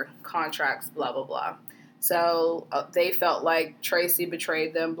about their contracts, blah, blah, blah. So they felt like Tracy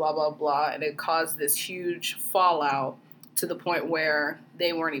betrayed them, blah, blah, blah, and it caused this huge fallout to the point where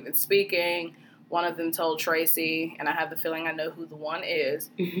they weren't even speaking. One of them told Tracy, and I have the feeling I know who the one is,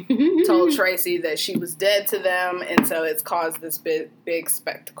 told Tracy that she was dead to them, and so it's caused this big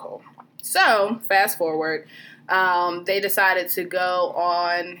spectacle. So, fast forward, they decided to go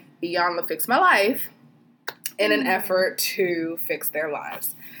on Beyond the Fix My Life in an effort to fix their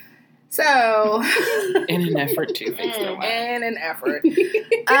lives. So, in an effort to fix their life. in an effort.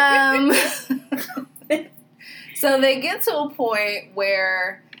 So they get to a point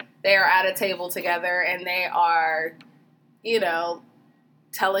where they are at a table together and they are,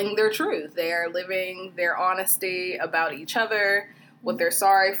 telling their truth. They are living their honesty about each other, what they're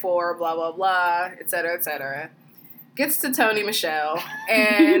sorry for, blah, blah, blah, et cetera, et cetera. gets to Tony Michelle,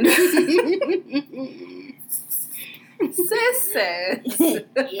 and sis says,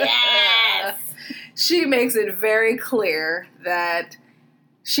 Yes. she makes it very clear that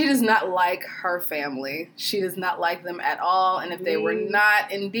she does not like her family. She does not like them at all. And if they were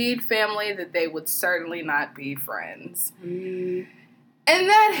not indeed family, that they would certainly not be friends. And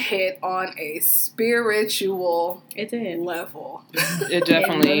that hit on a spiritual level. It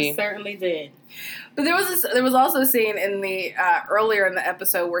definitely. It most certainly did. But there was also a scene in the earlier in the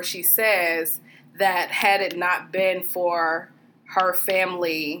episode where she says that had it not been for her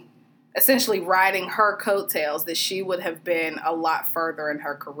family essentially riding her coattails, that she would have been a lot further in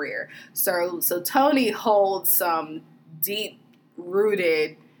her career. So Tony holds some deep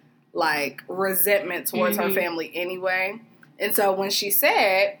rooted like resentment towards her family anyway. And so when she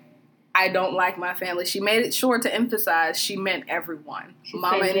said, I don't like my family, she made it sure to emphasize she meant everyone.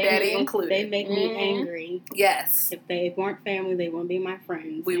 Mama and daddy included. They make me angry. Yes. If they weren't family, they wouldn't be my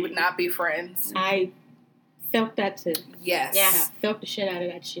friends. We would not be friends. I felt that too. Yes. Yeah. I felt the shit out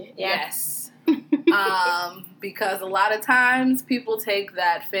of that shit. Yeah. Yes. Because a lot of times people take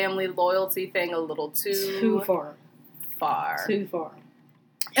that family loyalty thing a little too far. Too far.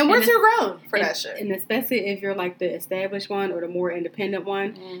 And we're too grown for and, that shit. And especially if you're like the established one or the more independent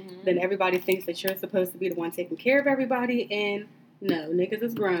one, then everybody thinks that you're supposed to be the one taking care of everybody. And no, niggas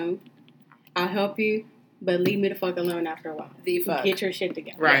is grown. I'll help you, but leave me the fuck alone after a while. The fuck. Get your shit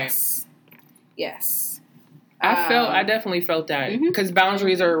together. Right. Yes. I definitely felt that because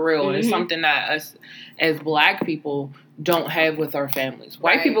boundaries are real. And it's something that us as Black people don't have with our families.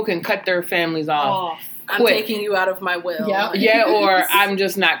 White people can cut their families off. I'm quick. taking you out of my will. Yeah, or I'm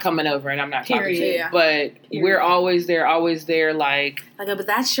just not coming over and I'm not talking to you. Yeah. But we're always there, like, but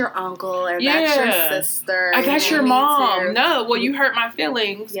that's your uncle or Yeah. that's your sister. that's your me mom. too. No, well, you hurt my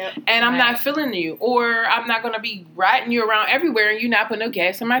feelings and I'm not feeling you. Or I'm not going to be riding you around everywhere and you not putting no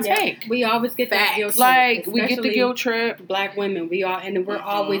gas in my tank. We always get that guilt trip. Like, we get the guilt trip. Black women, we're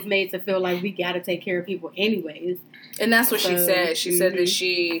always made to feel like we got to take care of people anyways. And that's what she said. She said that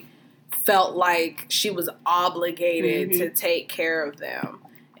she felt like she was obligated to take care of them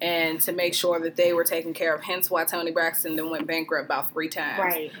and to make sure that they were taken care of. Hence why Toni Braxton then went bankrupt about 3 times.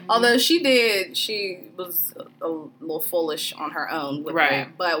 Right. Although she was a little foolish on her own with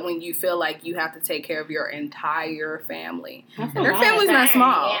that. But when you feel like you have to take care of your entire family. And her family's not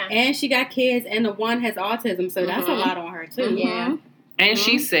small. Yeah. And she got kids and the one has autism, so that's a lot on her too. Yeah. And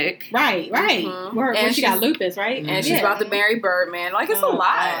she's sick. Right. And she got lupus, right? And she's about to marry Birdman. Like, it's a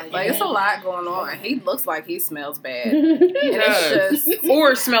lot. It's a lot going on. He looks like he smells bad. And it's just...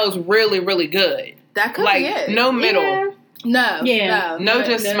 Or smells really, really good. That could be it. No middle. Yeah. No,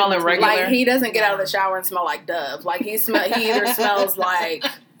 just smelling regular. Like, he doesn't get out of the shower and smell like Dove. Like, he either smells like...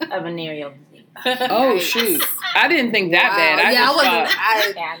 a venereal disease. Oh, shoot. I didn't think that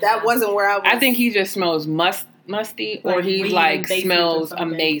bad. That wasn't where I was. I think he just smells musty, or he like smells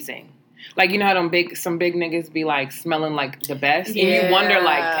amazing. Like, you know how some big niggas be like smelling like the best, and you wonder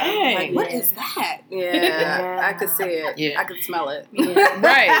like, dang, like, what is that? Yeah, I could see it. Yeah. I could smell it.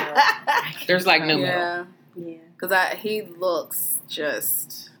 Right. There's like no middle. Yeah, because he looks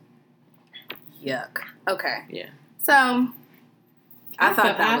just yuck. Okay. Yeah. So I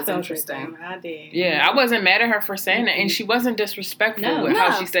thought that was interesting. I did. Yeah, I wasn't mad at her for saying it, and she wasn't disrespectful with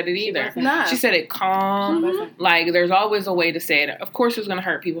how she said it either. She said it calm. Like, there's always a way to say it. Of course, it's going to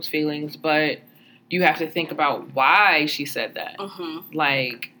hurt people's feelings, but you have to think about why she said that.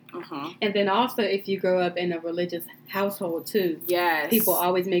 Like, and then also, if you grow up in a religious household too, people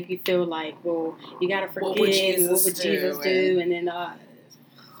always make you feel like, well, you got to forgive. What would Jesus do? And then,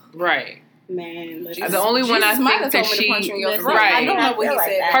 right. Man, the only one I think that she I don't know what he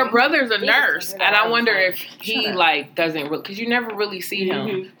said. Her brother's a nurse, and I wonder if he like doesn't because you never really see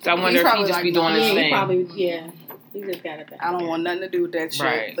him. So I wonder if he just be doing his thing. He just got it back. I don't want nothing to do with that shit.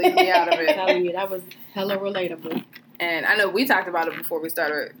 Right. Leave me out of it. I'm telling you, that was hella relatable. And I know we talked about it before we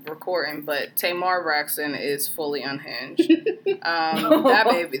started recording, but Tamar Braxton is fully unhinged.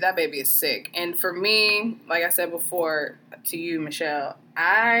 That baby is sick. And for me, like I said before to you, Michelle,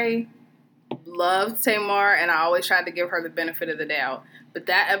 I loved Tamar, and I always tried to give her the benefit of the doubt. But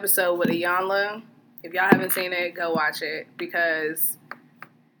that episode with Iyanla, if y'all haven't seen it, go watch it, because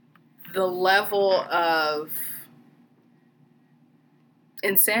the level of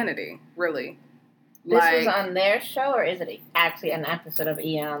insanity, really. This was on their show, or is it actually an episode of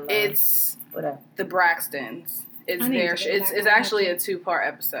Iyanla? It's the Braxtons. It's their. It's actually a 2-part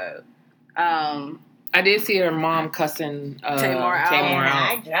episode. I did see her mom cussing Tamar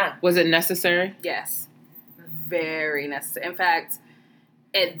out. Was it necessary? Yes. Very necessary. In fact,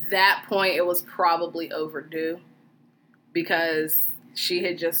 at that point, it was probably overdue. because she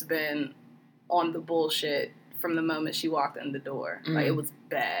had just been on the bullshit from the moment she walked in the door. Like, it was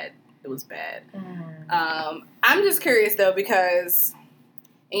bad. It was bad. I'm just curious, though, because,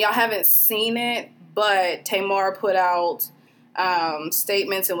 and y'all haven't seen it, but Tamar put out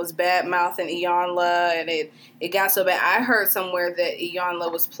statements and was bad-mouthing Iyanla, and it got so bad. I heard somewhere that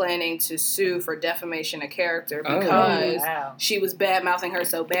Iyanla was planning to sue for defamation of character because she was bad-mouthing her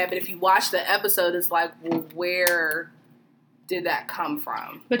so bad. But if you watch the episode, it's like, well, where did that come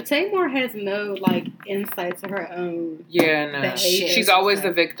from? But Tamar has no, like, insights of her own. Yeah, no. She's always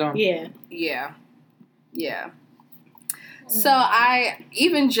the victim. Yeah. Yeah. Yeah. So I,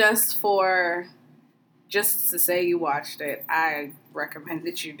 even just to say you watched it, I recommend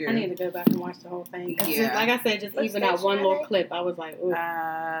that you do. I need to go back and watch the whole thing. Just, like I said, even that one little clip, I was like, ooh.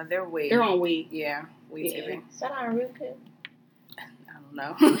 They're Wii. They're on Wii. Yeah, Wii TV. Is that on Roku? I don't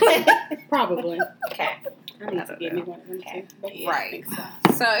know. Probably. Okay. I need to get me one of them too. Yeah, right.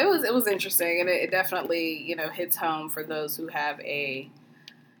 So it was interesting, and it definitely, hits home for those who have a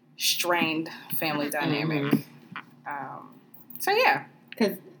strained family dynamic. So yeah.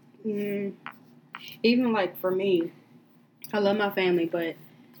 Because even like for me, I love my family, but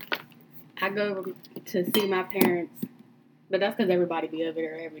I go to see my parents, but that's because everybody be over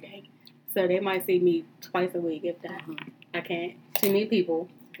there every day. So they might see me twice a week, if that. I can't. Too many people.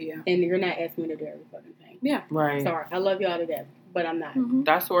 Yeah. And you're not asking me to do every fucking thing. Yeah. Right. Sorry. I love y'all to death, but I'm not.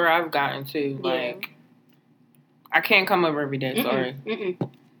 That's where I've gotten to. Like, I can't come over every day, sorry.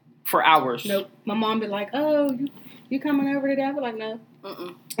 For hours. Nope. My mom be like, oh, you coming over today? I be like, no.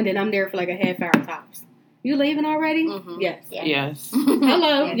 And then I'm there for like a half hour tops. You leaving already? Yes. Yes.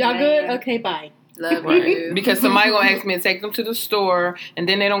 Hello. Y'all good? Okay, bye. Love you. Because somebody gonna ask me to take them to the store, and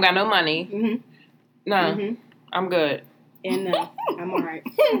then they don't got no money. No. I'm good. And no, I'm all right.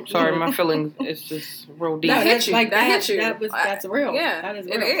 Sorry, my feelings, it's just real deep. That hit you. Like, that hit you. That's real. Yeah, that is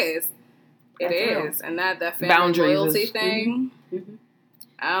real. It is. It is. And that family boundaries loyalty thing.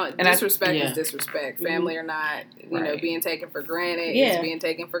 Disrespect is disrespect. Family or not, being taken for granted is being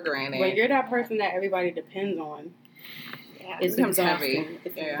taken for granted. When you're that person that everybody depends on, it's exhausting. Heavy.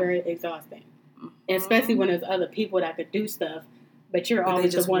 It's very exhausting. And especially when there's other people that could do stuff, but you're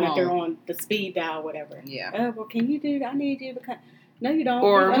always the one that they're on the speed dial, whatever. Yeah. Oh, well, can you do that? I need you to come. No, you don't.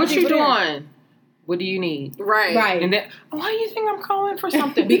 Or what you doing? What do you need? Right. And then, why do you think I'm calling for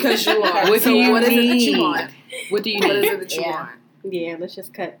something? Because you are. What do you what need? Is it that you want? What do you What need? is it that you want? Yeah, let's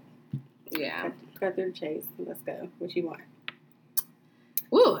just cut. Yeah. Cut through the chase. Let's go. What you want?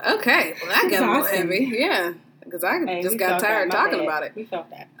 Ooh, okay. Well, that got a little heavy. Yeah. Because I just got tired talking about it. We felt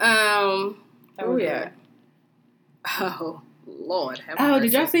that. Yeah. Oh, Lord.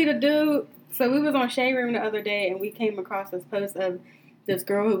 Did y'all see the dude? So we was on Shade Room the other day, and we came across this post of this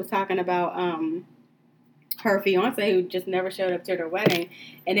girl who was talking about her fiance who just never showed up to their wedding,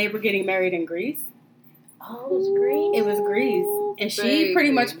 and they were getting married in Greece. Oh, it was Greece? It was Greece. And she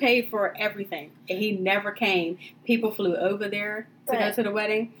pretty much paid for everything. And he never came. People flew over there to go to the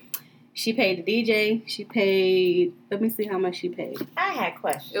wedding. She paid the DJ. She paid, let me see how much she paid. I had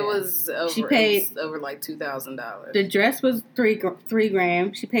questions. It was over like $2,000. The dress was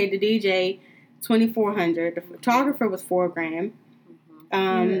 $3,000. She paid the DJ $2,400. The photographer was $4,000.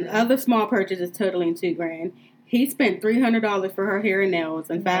 Other small purchases totaling $2,000. He spent $300 for her hair and nails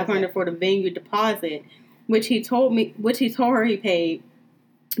and $500 for the venue deposit, which he told her he paid,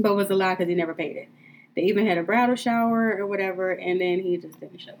 but was a lie because he never paid it. They even had a bridal shower or whatever, and then he just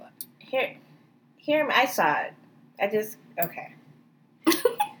didn't show up. Here, I saw it. Okay.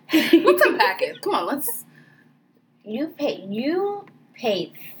 Let's unpack it. Come on, let's. You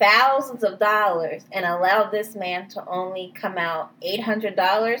paid thousands of dollars and allowed this man to only come out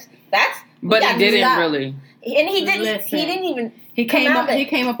 $800. But he didn't really. And he didn't. Listen, he didn't even. He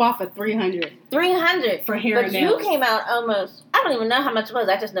came up off of $300. $300 for hair and nails. But you came out almost. I don't even know how much it was.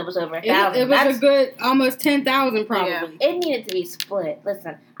 I just know it was over $1,000. It was a good almost $10,000 probably. Yeah. It needed to be split.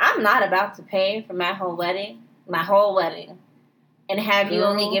 Listen, I'm not about to pay for my whole wedding, and have you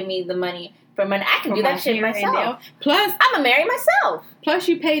only give me the money for money. I can do that shit myself. Plus, I'm gonna marry myself. Plus,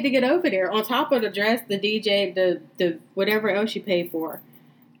 you paid to get over there on top of the dress, the DJ, the whatever else you paid for,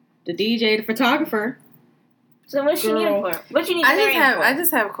 the DJ, the photographer. So what you need for? What you need to marry for? I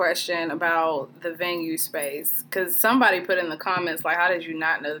just have a question about the venue space because somebody put in the comments like, how did you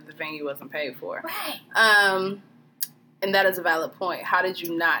not know that the venue wasn't paid for? Right. And that is a valid point. How did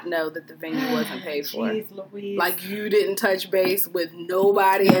you not know that the venue wasn't paid for? Jeez Louise. Like you didn't touch base with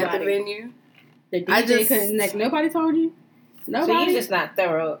nobody at the venue? The DJ couldn't, like, nobody told you? Nobody? So you're just not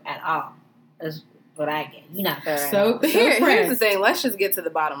thorough at all. Is what I get. You're not thorough. So here's the thing. Let's just get to the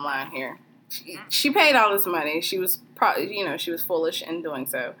bottom line here. she paid all this money. She was probably, she was foolish in doing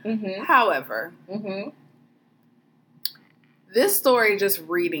so. Mm-hmm. However, this story, just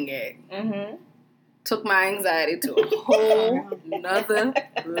reading it, took my anxiety to a whole nother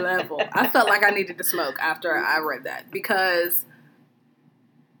level. I felt like I needed to smoke after I read that because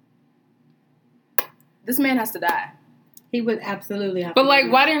this man has to die. He would absolutely have But, to like,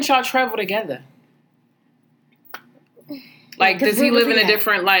 die. why didn't y'all travel together? Like, does he live in a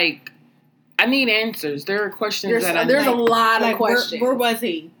different, like... I need answers. There are questions There's a lot of questions. Where was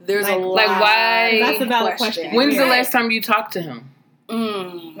he? There's a lot. Like, why? That's a valid question. When's the last time you talked to him?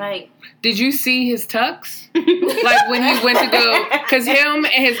 Like, did you see his tux? Like when he went to go, because him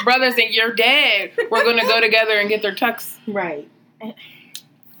and his brothers and your dad were going to go together and get their tux. Right. A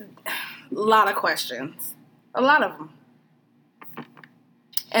lot of questions. A lot of them.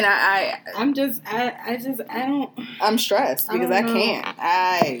 And I'm stressed because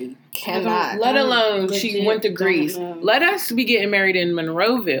I cannot. Let alone she went to Greece. Let us be getting married in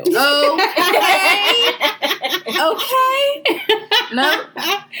Monroeville. Okay. No,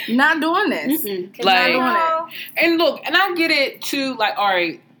 not doing this. Like, not doing it. And look, and I get it too. Like, all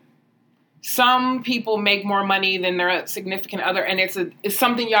right, some people make more money than their significant other, and it's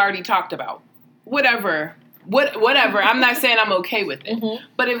something you already talked about. Whatever. I'm not saying I'm okay with it.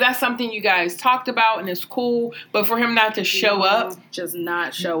 But if that's something you guys talked about and it's cool, but for him not to show up. Just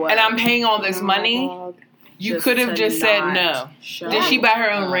not show up. And I'm paying all this money. You could have just said no. Did she buy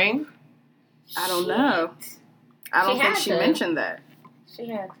her own ring? I don't know. I don't think she mentioned that. She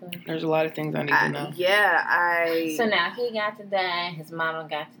had to. There's a lot of things I need to know. So now he got to die. His mama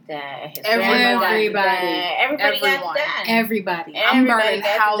got to die. His Everybody got to die. Everybody got to die. Everybody. I'm burning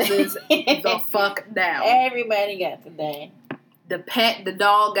houses the fuck down. Everybody got to die. The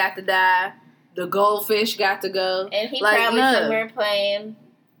dog got to die. The goldfish got to go. And he probably somewhere playing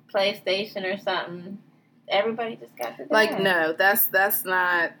PlayStation or something. Everybody just got to die. Like, no, that's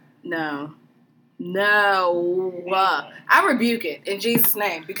not, no. No. I rebuke it in Jesus'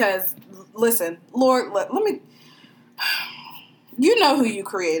 name because, listen, Lord, let me... You know who you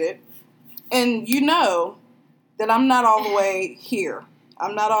created. And you know that I'm not all the way here.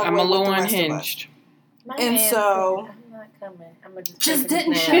 I'm not all the way with the rest unhinged. of us. And so... I'm not coming. I'm going to just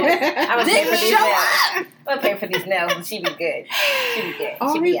didn't show up. I'm going to pay for these nails. I'm going to pay for these nails and she be good. She be good.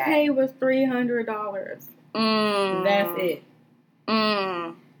 All he paid was $300. That's it.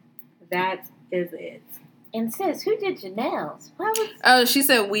 That is it. And sis, who did your nails? Oh, she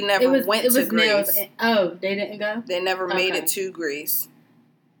said we never went to Greece. Nails. They didn't go? They never made it to Greece.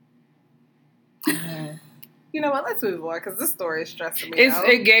 You know what? Let's move on because this story is stressing me out.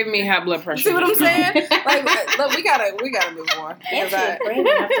 It gave me high blood pressure. See what I'm saying? Like, look, we gotta move on. Brandon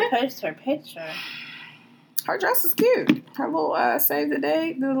have to post her picture. Her dress is cute. Her little save the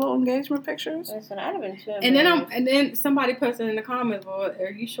date, the little engagement pictures. Listen, I'd have been too. And then somebody posted in the comments, "Well,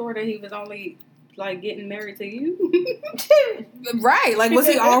 are you sure that he was only like getting married to you?" Right? Like, was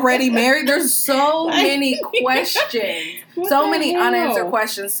he already married? There's so many questions, so many unanswered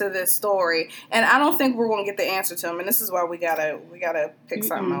questions to this story, and I don't think we're gonna get the answer to them. And this is why we gotta pick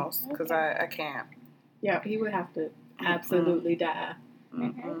something else because I can't. Yeah, he would have to absolutely die.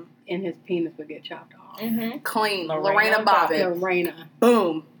 And his penis would get chopped off. Clean. Lorena Bobbitt. Lorena.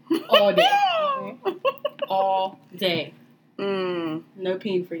 Boom. All day. All day. No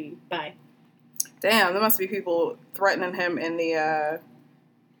peen for you. Bye. Damn, there must be people threatening him in the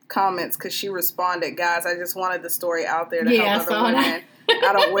comments because she responded, guys, I just wanted the story out there to help other women.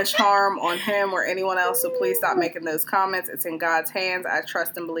 I don't wish harm on him or anyone else, so please stop making those comments. It's in God's hands. I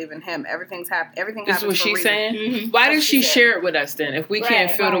trust and believe in him. Everything happens for a reason. This is what she's saying? Why did she share it with us then if we can't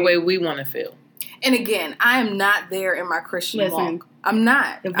feel the way we want to feel? And again, I am not there in my Christian walk. I'm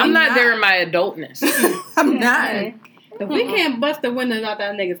not. I'm not there in my adultness. I'm not. If we can't bust the windows out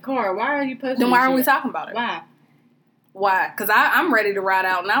that nigga's car, why are you posting Then why are we talking about it? Why? Because I'm ready to ride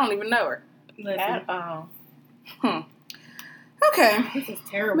out and I don't even know her. At all. Okay. This is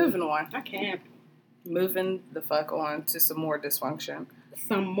terrible. Moving on. I can't. Moving the fuck on to some more dysfunction.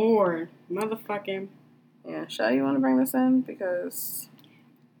 Some more. Motherfucking. Yeah. Shay, you want to bring this in? Because...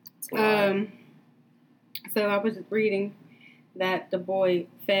 So I was reading that the boy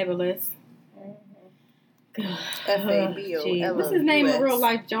Fabulous... F-A-B-O-L-O-U-S. What's his name in real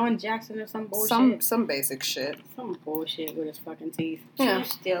life? John Jackson or some bullshit? Some basic shit. Some bullshit with his fucking teeth. Yeah.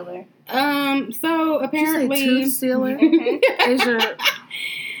 Tooth stealer. So apparently... Tooth stealer?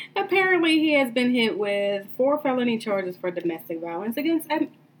 Apparently he has been hit with 4 felony charges for domestic violence against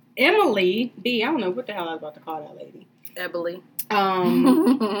Emily B. I don't know what the hell I was about to call that lady.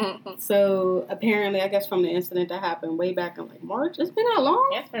 So apparently, I guess from the incident that happened way back in like March, it's been that long?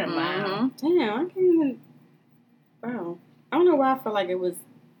 Yeah, it's been a while. Damn, I can't even. Wow. I don't know why I feel like it was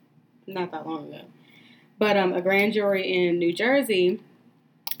not that long ago. But a grand jury in New Jersey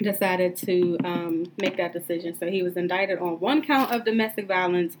decided to make that decision. So he was indicted on 1 count of domestic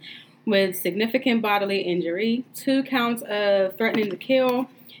violence with significant bodily injury, 2 counts of threatening to kill,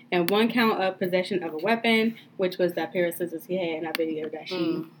 and 1 count of possession of a weapon, which was that pair of scissors he had in that video that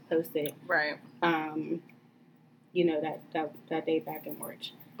she posted. Right. That day back in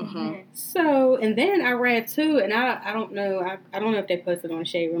March. Mm-hmm. So, and then I read too, and I don't know, I don't know if they posted on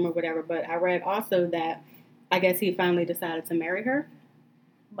Shade Room or whatever, but I read also that I guess he finally decided to marry her.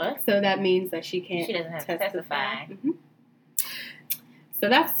 What? So that means that she doesn't have to testify. Mm-hmm. So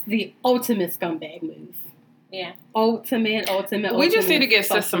that's the ultimate scumbag move. Yeah. Ultimate. We just need to get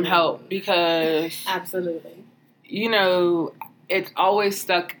sis some help because absolutely. It's always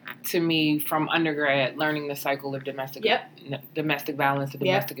stuck to me from undergrad learning the cycle of domestic violence and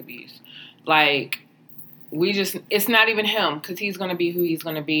domestic abuse. Like, it's not even him because he's going to be who he's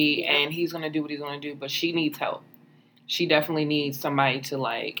going to be and he's going to do what he's going to do, but she needs help. She definitely needs somebody to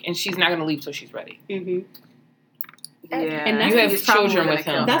and she's not going to leave till she's ready. Mm-hmm. Yeah. And you have children with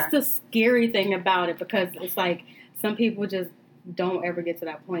him. That's the scary thing about it because it's like some people just don't ever get to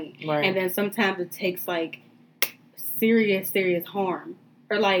that point. Right. And then sometimes it takes serious harm.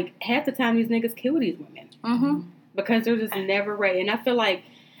 Or half the time these niggas kill these women. Mm-hmm. Because they're just never ready. And I feel like,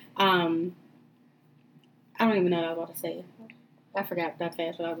 I don't even know what I was about to say. I forgot that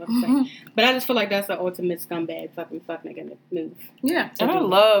fast what I was about to say. But I just feel like that's the ultimate scumbag fuck nigga move. Yeah. And I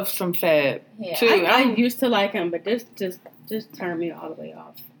love some Fab, too. I used to like him, but this just turned me all the way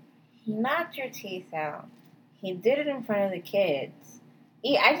off. He knocked your teeth out. He did it in front of the kids.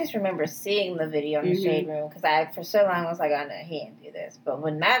 I just remember seeing the video in the Shade Room because for so long I was like, oh no, he didn't do this. But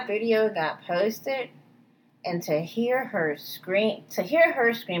when that video got posted and to hear her scream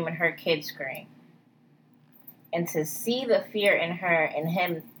and her kids scream, and to see the fear in her and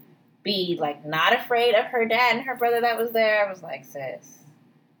him be not afraid of her dad and her brother that was there, I was like, sis,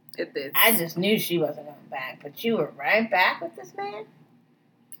 I just knew she wasn't going back, but you were right back with this man?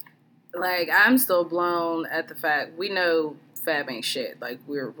 I'm still blown at the fact, we know Fab ain't shit.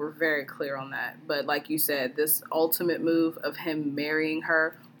 We're very clear on that. But like you said, this ultimate move of him marrying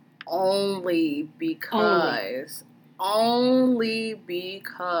her only because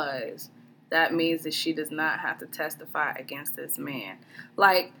that means that she does not have to testify against this man.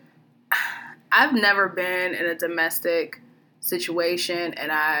 I've never been in a domestic situation,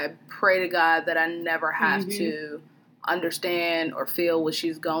 and I pray to God that I never have to understand or feel what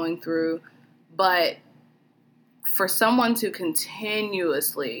she's going through. But for someone to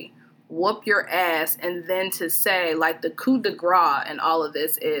continuously whoop your ass and then to say, the coup de grace in all of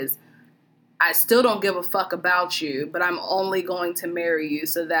this is, I still don't give a fuck about you, but I'm only going to marry you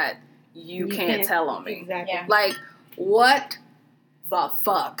so that you can't tell on me. Exactly. Yeah. What the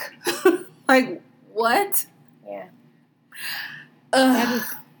fuck? What? Yeah. That is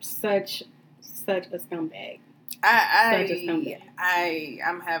such a scumbag.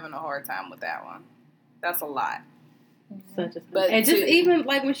 I'm having a hard time with that one. That's a lot. Such a scumbag. And just even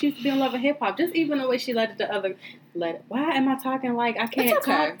when she used to be on Love and Hip Hop, just even the way she let the other why am I talking like I can't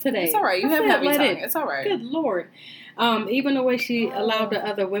talk today? It's all right. You have heavy tongue. It's all right. Good Lord. Even the way she allowed the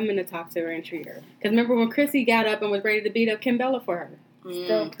other women to talk to her and treat her. Because remember when Chrissy got up and was ready to beat up Kim Bella for her?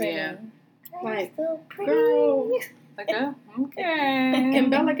 Still pretty. Yeah. Still pretty. Girl. Okay. Kim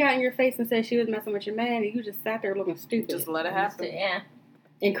Bella got in your face and said she was messing with your man, and you just sat there looking stupid. Just let it happen. Yeah.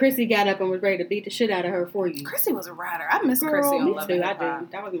 And Chrissy got up and was ready to beat the shit out of her for you. Chrissy was a rider. I miss Chrissy on Love and Hip Hop.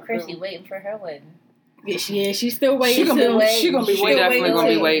 That was my Chrissy girl. waiting for her wedding. Yeah, she's still waiting. She gonna be waiting. She definitely gonna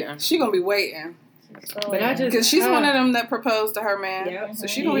be waiting. She gonna be waiting. But because she's one of them that proposed to her man. Yep. So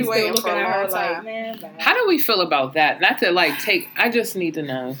she gonna be waiting for a long time. How do we feel about that? Not to take. I just need to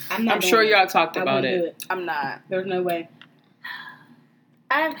know. I'm sure y'all talked about it. I'm not. There's no way.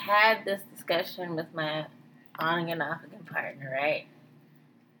 I've had this discussion with my on and off again partner, right?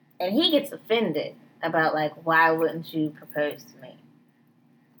 And he gets offended about why wouldn't you propose to me?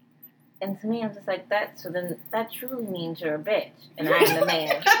 And to me, I'm just like, that truly means you're a bitch, and I'm the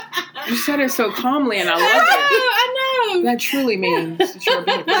man. You said it so calmly, and I love it. I know. That truly means that you're a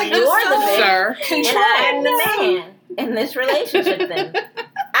bitch. You're the bitch, sir. and I'm the man in this relationship. Then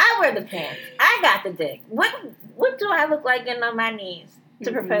I wear the pants. I got the dick. What do I look like getting on my knees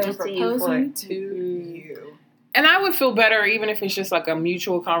to propose to you for? To you. And I would feel better even if it's just like a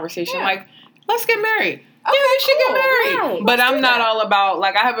mutual conversation. Yeah. Like, let's get married. Okay, We should get married. Right. But I'm not all about,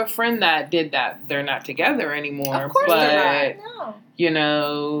 like, I have a friend that did that. They're not together anymore. Of course they're not. No. You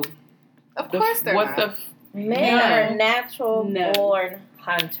know. Of course they're what not. Men are natural born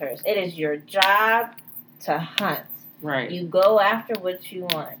hunters. It is your job to hunt. Right. You go after what you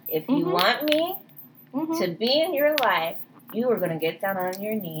want. If you want me to be in your life, you are going to get down on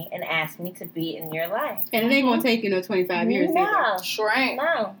your knee and ask me to be in your life. And it ain't going to take 25 years either. Sure ain't.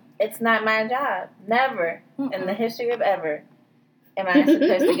 No. It's not my job. Never in the history of ever am I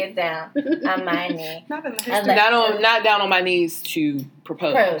supposed to get down on my knee. Not in the history. Not down on my knees to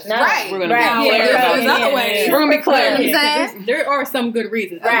propose. No. Right. We're going to be clear about There's other ways. We're going to be clear. There are some good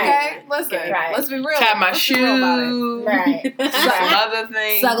reasons. Okay, listen. Right. Let's be real. Tap my Let's be real about it. shoe. Right. Some other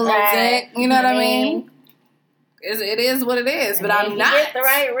things. Suck a little dick. You know what I mean? It is what it is. But I'm not get the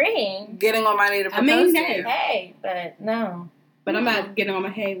right ring. getting on my knee to propose to you. Hey, but no. But I'm not getting on my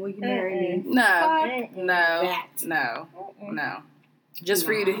hey, will you marry me? No. Just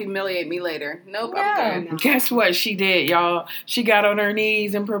for you to humiliate me later. Nope, I'm good. Guess what she did, y'all? She got on her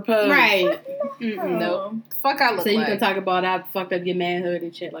knees and proposed. Right. Nope. Fuck I look so like. you can talk about I fucked up your manhood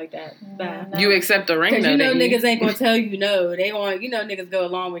and shit like that. No. You accept the ring, Because though, you know didn't niggas ain't going to tell you no. They want, niggas go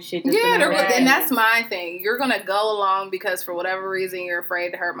along with shit. Just and that's my thing. You're going to go along because for whatever reason you're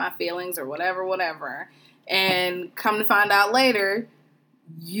afraid to hurt my feelings or whatever. And come to find out later,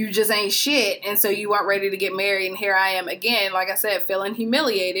 you just ain't shit. And so you weren't ready to get married. And here I am again, like I said, feeling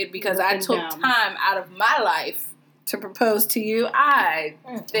humiliated because I took time out of my life to propose to you. I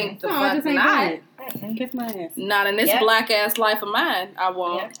think the fuck not. Kiss my ass. Not in this black ass life of mine. I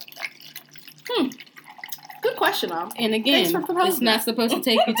won't. Good question, Om. And again, it's not supposed to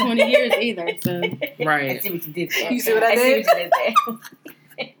take you 20 years either. So right. I see what you did there. You see what I did? See what you did there.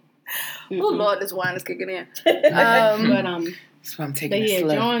 Oh Lord, this wine is kicking in. but So I'm taking it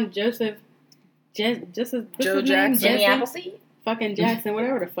slow. Joe Jackson, Jimmy Appleseed, fucking Jackson,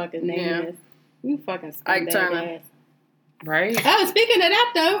 whatever the fuck his name is. You fucking Ike Turner. ass. Right. Oh, speaking of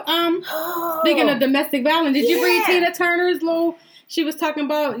that though, speaking of domestic violence, did you read Tina Turner's little? She was talking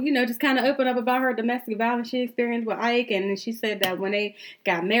about, just kind of open up about her domestic violence she experienced with Ike, and she said that when they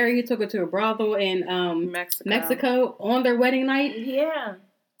got married, he took her to a brothel in Mexico on their wedding night. Yeah.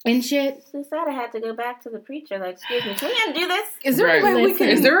 And shit. So sad I had to go back to the preacher. Like, excuse me, can we undo this? Is there a way we can?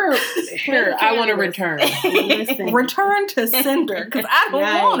 Is there a here? I want to return. Return to sender because I don't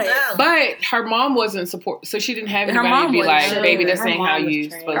want it. But her mom wasn't support, so she didn't have anybody to be like, "Baby, this ain't how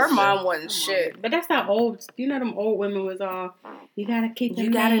you supposed to." Her mom wasn't shit. But that's not old. Them old women was all. You gotta keep. You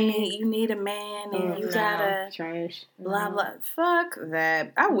need a man, and you gotta trash. Blah blah. Fuck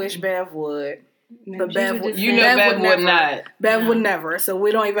that. I wish Bev would. But Bev would, Bev would not. Bev would never. So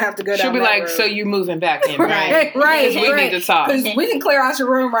we don't even have to go down. She'll be that like, road. "So you moving back in, right? Right. We need to talk. Because we can clear out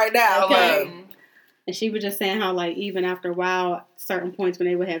your room right now." Okay. And she was just saying how, like, even after a while, certain points when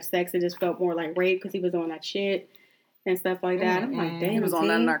they would have sex, it just felt more like rape because he was on that shit and stuff like that. I'm like, damn, he was on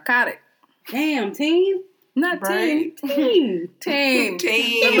that narcotic. Damn, teen. Not Teen. But listen,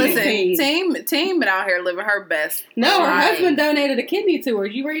 Teen been out here living her best. No, her husband donated a kidney to her.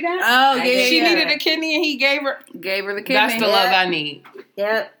 Did you read that? Oh, yeah. She needed a kidney and he gave her the kidney. That's the love I need.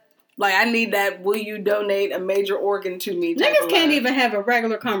 Yep. Like, I need that, will you donate a major organ to me? Niggas can't even have a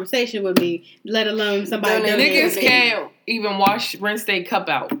regular conversation with me, let alone somebody donate. Niggas can't even rinse their cup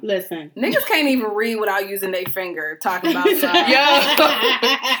out. Listen. Niggas can't even read without using their finger, talking about something. Yo.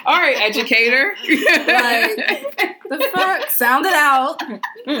 All right, educator. Like, the fuck? Sound it out.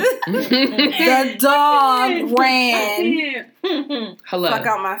 The dog ran. Hello. Fuck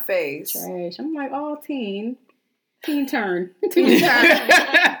out my face. Trash. I'm like, oh, teen turn. Teen turn.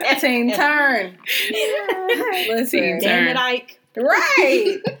 Listen. Damn it, Ike.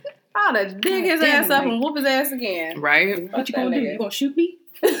 Right. I'd have dig his ass up and whoop his ass again. Right. What you gonna do? You gonna shoot me?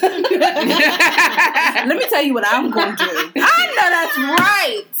 Let me tell you what I'm gonna do. I know that's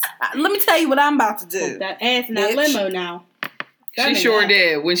right. Let me tell you what I'm about to do. That ass in that limo now. She sure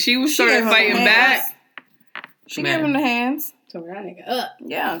did. When she started fighting back, she gave him the hands. Tore that nigga up.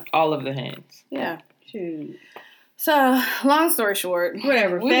 Yeah. All of the hands. Yeah. Shoot. So, long story short.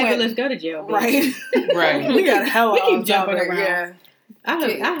 Whatever. Fabulous go to jail. Bitch. Right. We got hella we keep jumping around. Yeah.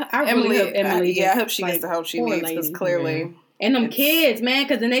 I really hope Emily. I hope she gets the help she needs because clearly. And them kids, man,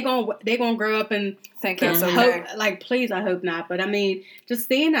 because then they gonna grow up and think that's okay. Hope, like, please, I hope not. But I mean, just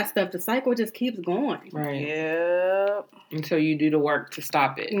seeing that stuff, the cycle just keeps going. Right. Yep. Until you do the work to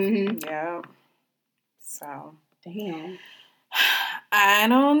stop it. Mm-hmm. Yep. So. Damn. I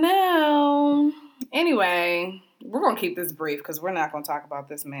don't know. Anyway, we're gonna keep this brief because we're not gonna talk about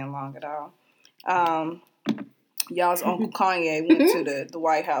this man long at all. y'all's Uncle Kanye went to the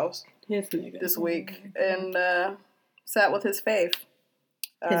White House this week and sat with his fave.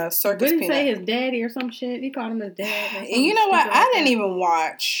 Circus didn't Peanut. Say his daddy or some shit. He called him his dad. And you know what? I didn't even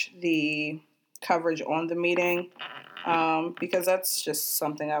watch the coverage on the meeting because that's just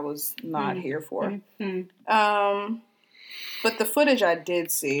something I was not here for. But the footage I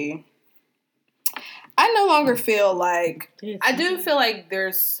did see, I no longer feel like... I do feel like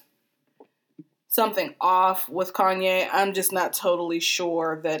there's something off with Kanye. I'm just not totally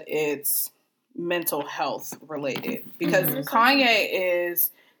sure that it's mental health related. Because Kanye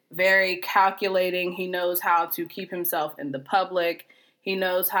is very calculating. He knows how to keep himself in the public. He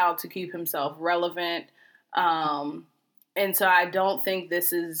knows how to keep himself relevant. And so I don't think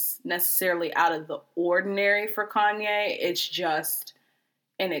this is necessarily out of the ordinary for Kanye. It's just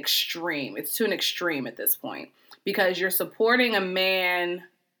an extreme. It's to an extreme at this point. Because you're supporting a man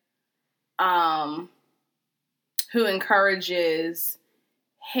who encourages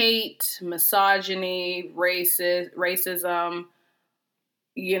hate, misogyny, racism,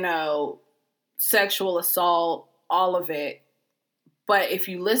 sexual assault, all of it. But if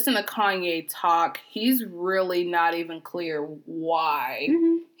you listen to Kanye talk, he's really not even clear why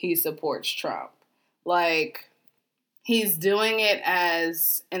he supports Trump. Like, he's doing it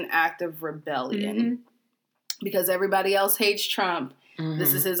as an act of rebellion. Because everybody else hates Trump.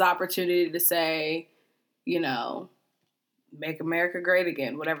 This is his opportunity to say, make America great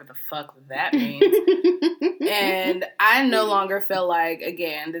again, whatever the fuck that means. And I no longer feel like,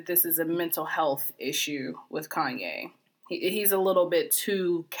 again, that this is a mental health issue with Kanye. He's a little bit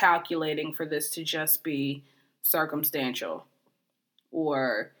too calculating for this to just be circumstantial.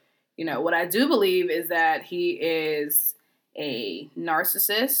 Or, what I do believe is that he is a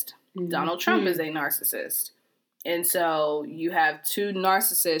narcissist. Donald Trump is a narcissist. And so you have two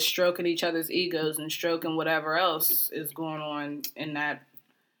narcissists stroking each other's egos and stroking whatever else is going on in that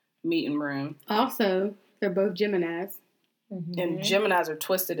meeting room. Also, they're both Geminis. And Geminis are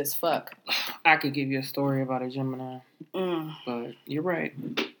twisted as fuck. I could give you a story about a Gemini. But you're right.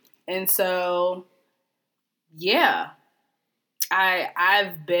 And so, yeah.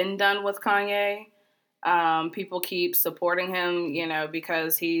 I've been done with Kanye. People keep supporting him,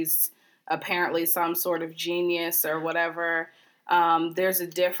 because he's apparently some sort of genius or whatever. There's a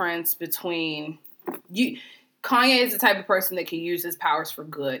difference between Kanye is the type of person that can use his powers for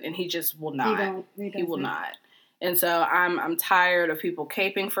good, and he just will not. He will not. And so I'm tired of people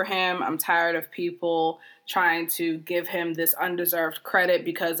caping for him. I'm tired of people trying to give him this undeserved credit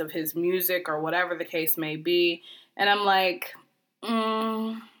because of his music or whatever the case may be. And I'm like,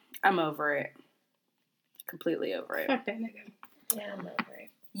 I'm over it. Completely over it. Fuck that nigga. Yeah, I'm over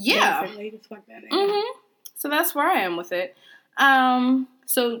it. Yeah. Fuck that nigga. So that's where I am with it.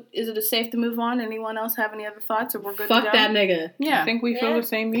 So is it safe to move on? Anyone else have any other thoughts, or we're good to go? Fuck that nigga. Yeah. I think we feel the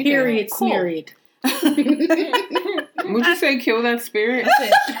same. Period. Cool. Smeared. Would you say kill that spirit?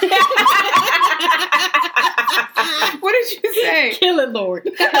 What did you say? Kill it, Lord.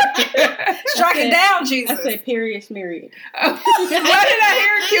 Strike it down, Jesus. I said period, smeared. Why did I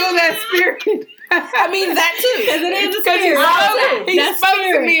hear kill that spirit? I mean, that too. Because it is a spirit. He spoke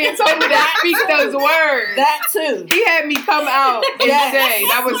to me and told me to speak those words. That too. He had me come out and say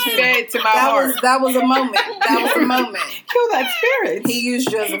that was fed to my heart. That was a moment. That was a moment. Kill that spirit. He used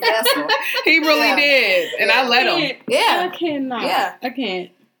you as a vessel. He really did. And I let him. Yeah. I cannot. Yeah. I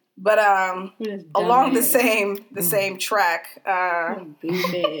can't. But along the same track, little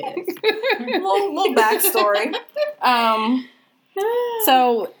backstory.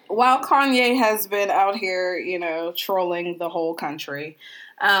 So while Kanye has been out here, trolling the whole country,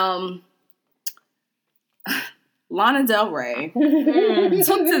 Lana Del Rey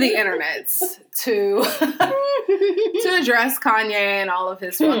took to the internets to address Kanye and all of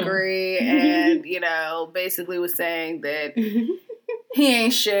his fuckery, and basically was saying that he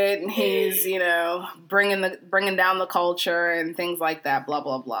ain't shit, and he's bringing down the culture and things like that. Blah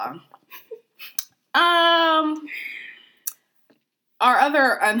blah blah. Our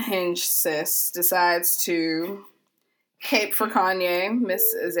other unhinged sis decides to cape for Kanye.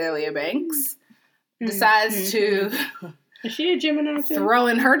 Miss Azalea Banks decides to. Is she a Gemini too? Throw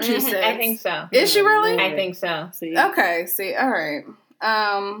in her 2 cents. I think so. Is she really? I think so. See. Okay. See. All right.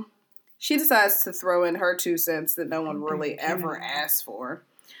 She decides to throw in her 2 cents that no one really ever asked for,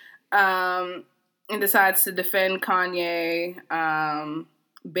 and decides to defend Kanye.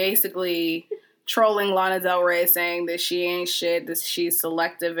 Basically trolling Lana Del Rey, saying that she ain't shit, that she's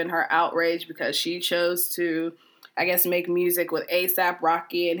selective in her outrage because she chose to, I guess, make music with A$AP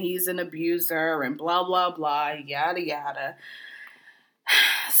Rocky and he's an abuser and blah, blah, blah, yada, yada.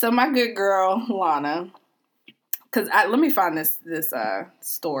 So my good girl, Lana, because let me find this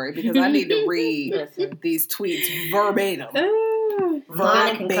story because I need to read these tweets verbatim.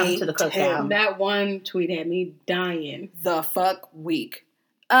 Lana can come to the cookout. That one tweet had me dying. The fuck week.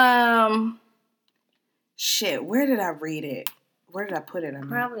 Shit, where did I read it? Where did I put it?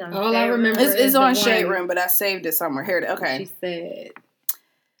 Probably on All I remember it's on Shade Room, but I saved it somewhere. Here it is. Okay. She said.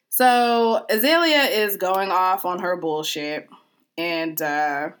 So, Azalea is going off on her bullshit, and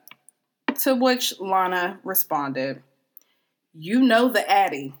to which Lana responded, "You know the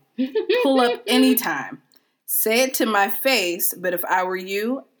Addy. Pull up anytime. Say it to my face, but if I were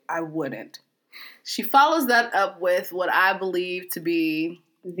you, I wouldn't." She follows that up with what I believe to be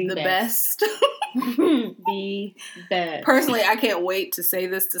the best. The best. Personally, I can't wait to say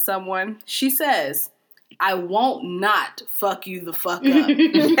this to someone. She says, "I won't not fuck you the fuck up."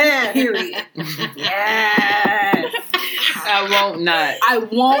 Period. Yes. I won't not. I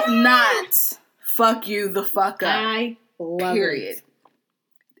won't not fuck you the fuck up. I love period. it.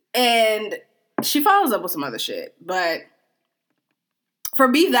 And she follows up with some other shit. But for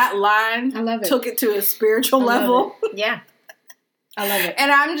me, that line I love it. took it to a spiritual level. Yeah. I love it.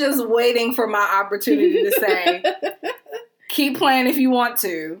 And I'm just waiting for my opportunity to say, keep playing if you want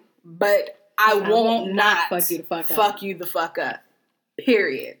to, but I won't not fuck you the fuck up. Fuck you the fuck up.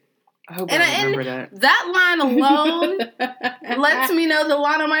 Period. I hope I remember that. That line alone lets me know that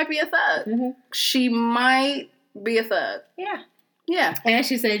Lana might be a thug. Mm-hmm. She might be a thug. Yeah. Yeah. And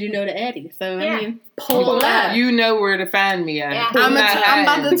she said, you know the Eddie. So, I mean, pull up. You know where to find me at. Yeah. I'm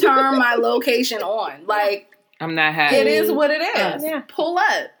about to turn my location on. Like, I'm not happy. it is what it is. Yeah. Pull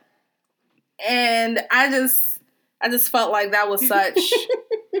up. And I just felt like that was such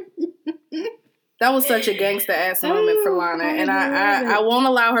a gangsta ass moment for Lana. And I won't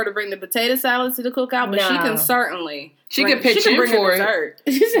allow her to bring the potato salad to the cookout, but she can certainly pitch in for dessert.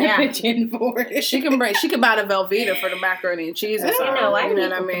 She said pitch in for it. She can buy the Velveeta for the macaroni and cheese or something. You know, you know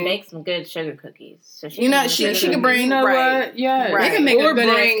what I mean? Can make some good sugar cookies. So she can bring, you know what? Yeah. Right. They can make or a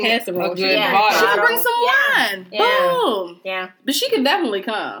good bring ass casserole. a good Yeah. bottle. She can bring some wine. Yeah. Boom. Yeah. But she can definitely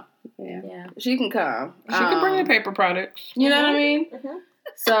come. Yeah. She can come. She can bring the paper products. You know what I mean? Mm-hmm.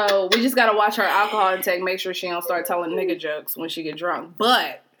 So we just gotta watch her alcohol intake, make sure she don't start telling nigga jokes when she get drunk.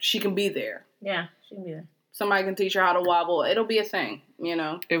 But she can be there. Yeah. She can be there. Somebody can teach her how to wobble. It'll be a thing, you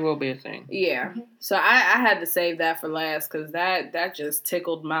know? It will be a thing. Yeah. Mm-hmm. So I had to save that for last because that just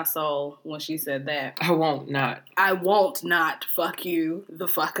tickled my soul when she said that. I won't not. I won't not fuck you the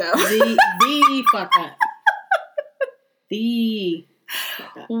fuck up. The fuck up. The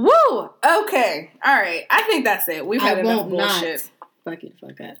fuck up. Woo! Okay. All right. I think that's it. We've had enough bullshit. Fuck you the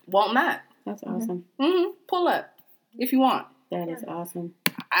fuck up. Won't not. That's awesome. Mm-hmm. Pull up if you want. That is awesome.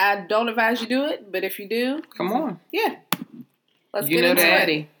 I don't advise you do it, but if you do, Come on. yeah. Let's You get know into the it.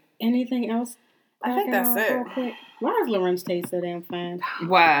 Eddie. Anything else? I think that's it. Real quick? Why is Lorenz Tate so damn fine?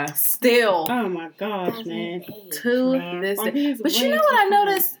 Why? Still Oh my gosh, man. to this day. But you know what I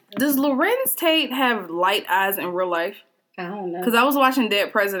noticed? Does Lorenz Tate have light eyes in real life? I don't know. Because I was watching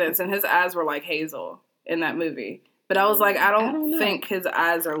Dead Presidents and his eyes were like hazel in that movie. But I was like, I don't think his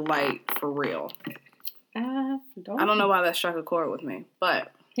eyes are light for real. I don't know why that struck a chord with me.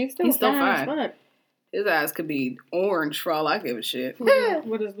 But he's still fine. As fuck. His eyes could be orange for all I give a shit.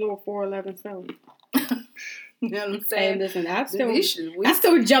 With his little 4'11" self. You know what I'm saying? Hey, listen, I still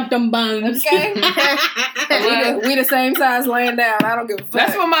we jumped them buns. Okay. we the same size laying down. I don't give a fuck.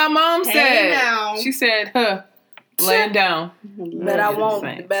 That's what my mom said. Hey, now. She said, laying down. Bet I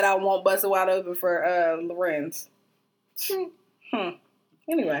won't bust it wide open for Lorenz.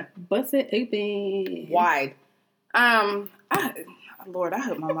 Anyway. Bust it open. Wide. Lord, I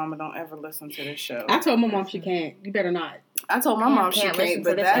hope my mama don't ever listen to this show. I told my mom she can't. You better not. I told my mom she can't,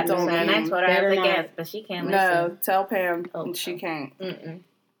 but that don't mean... I told her as a guest, but she can't listen. No, tell Pam she can't. Mm-mm.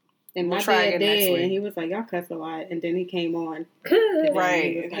 And We'll my try dad again next did, week. and he was like, y'all cuss a lot. And then he came on.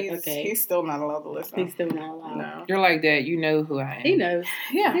 Right. He was like, okay. He's still not allowed to listen. He's still not allowed. No. You're like that. You know who I am. He knows.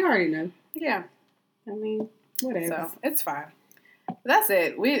 Yeah. He already knows. Yeah. I mean, whatever. So, it's fine. That's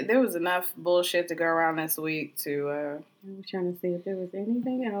it. There was enough bullshit to go around this week to... I was trying to see if there was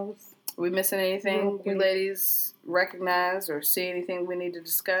anything else. we missing anything you ladies recognize or see anything we need to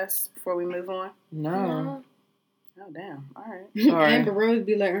discuss before we move on? No. Oh, damn. All right. Sorry. Amber Rose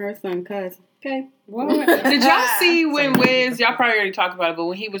be letting her son cuss. Okay. What? Did y'all see when Wiz, y'all probably already talked about it, but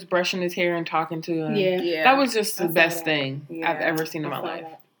when he was brushing his hair and talking to him? Yeah. That was just the I saw best that. thing I've ever seen in my life.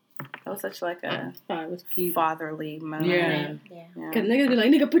 That was such like a It was cute. fatherly moment. Yeah. Yeah. Because niggas be like,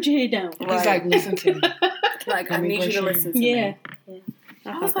 nigga, put your head down. He's like, listen to me. Like, I Let me need you to brush listen to Yeah. me. I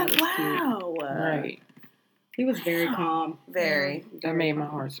I was thought like, that cute. wow. Right. He was very calm. Very. That made my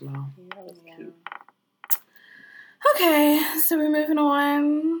heart smile. Yeah, that was cute. Okay, so we're moving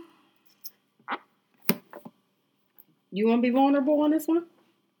on. You want to be vulnerable on this one?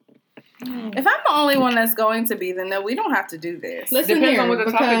 If I'm the only one that's going to be, then no, we don't have to do this. Listen Depends here, on what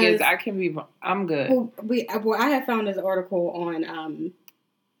the topic is. because I'm good. I have found this article on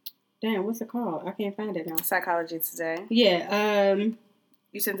damn, what's it called? I can't find it now. Psychology Today. Yeah.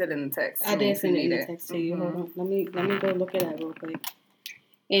 You sent it in the text. I did send it in the text to you. Hold on. Let me go look it up real quick.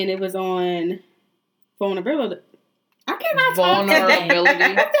 And it was on vulnerability. I cannot talk today.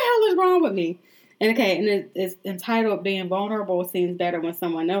 Vulnerability. What the hell is wrong with me? And it's entitled "Being Vulnerable Seems Better When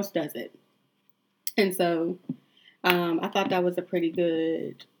Someone Else Does It." And so, I thought that was a pretty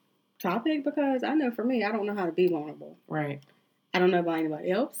good topic because I know for me, I don't know how to be vulnerable. Right. I don't know about anybody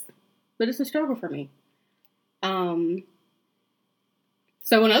else, but it's a struggle for me.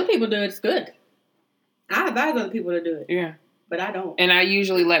 So when other people do it, it's good. I advise other people to do it. Yeah. But I don't. And I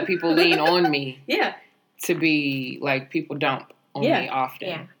usually let people lean on me. Yeah. To be like, people dump on me often.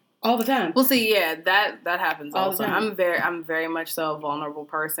 Yeah. All the time. Well, see, yeah, that happens All also. the time. I'm very much so a vulnerable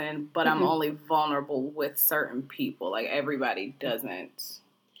person, but I'm only vulnerable with certain people. Like, everybody doesn't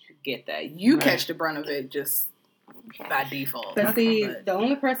get that. You catch the brunt of it just by default. But see, the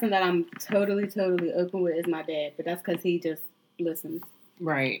only person that I'm totally, totally open with is my dad. But that's because he just listens.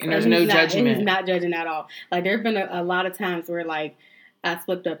 Right. And there's no judgment. He's not judging at all. Like, there have been a lot of times where, like, I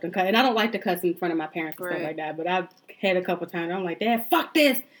slipped up and cut. And I don't like to cuss in front of my parents and stuff like that. But I've had a couple times. I'm like, Dad, fuck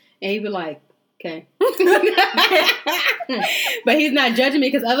this. And he'd be like, okay. But he's not judging me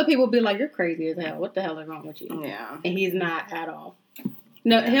because other people be like, you're crazy as hell. What the hell is wrong with you? Yeah. And he's not at all.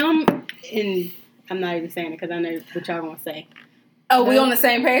 No, him, and I'm not even saying it because I know what y'all going to say. Oh, we on the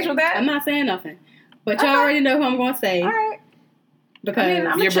same page with that? I'm not saying nothing. But y'all already know who I'm going to say. All right. Because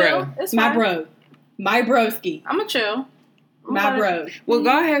I'm your chill. bro. It's my fine. bro. My broski. I'm a chill. My bro. What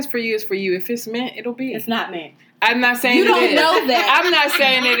God has for you is for you. If it's meant, it'll be. It's not meant. I'm not saying You it don't is. know that. I'm not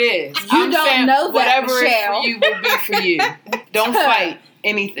saying it is. You don't saying know that, whatever is Michelle. for you will be for you. Don't fight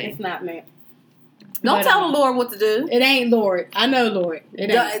anything. It's not meant. Don't tell the Lord what to do. It ain't Lord. I know Lord. It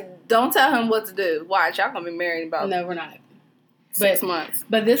ain't. Don't tell him what to do. Watch, y'all gonna be married in about No, we're not. 6 months.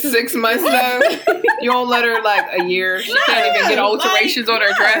 But this is 6 months though. You don't let her like a year. She can't even get alterations on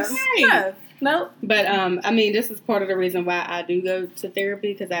her dress. No. Nope. But I mean, this is part of the reason why I do go to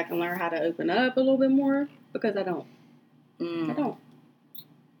therapy because I can learn how to open up a little bit more because I don't. I don't.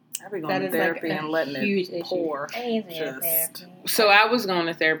 I be going to therapy and letting it pour. So I was going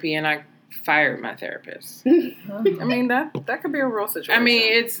to therapy and I fired my therapist. I mean that could be a real situation. I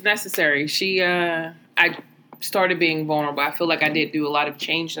mean, it's necessary. I started being vulnerable. I feel like I did do a lot of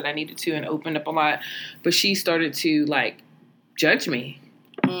change that I needed to and opened up a lot, but she started to like judge me,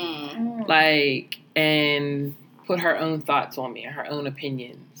 like, and put her own thoughts on me and her own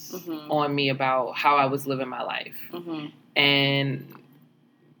opinions on me about how I was living my life. And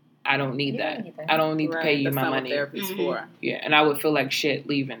I don't need that. I don't need to pay you my money. Therapy's for. Yeah, and I would feel like shit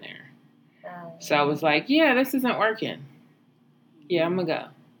leaving there. So I was like, yeah, this isn't working. Yeah, I'm going to go.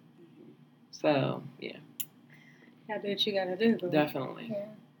 So, yeah. Gotta do what you gotta do. Definitely. Yeah.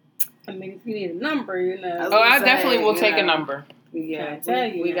 I mean, if you need a number, you know. Oh, I definitely will take a number. Yeah,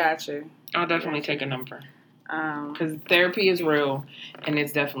 we got you. I'll definitely take a number. Because therapy is real, and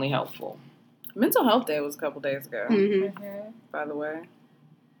it's definitely helpful. Mental Health Day was a couple days ago, by the way.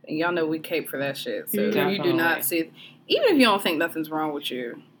 And y'all know we cape for that shit. So if you do not see, even if you don't think nothing's wrong with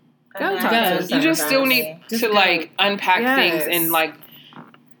you, go talk to you just still need to like unpack things and like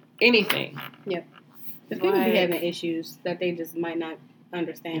anything. Yep. Because people be having issues that they just might not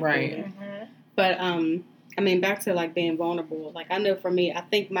understand. Right. But I mean, back to like being vulnerable. Like I know for me, I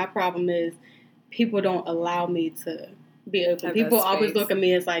think my problem is people don't allow me to be open. People always look at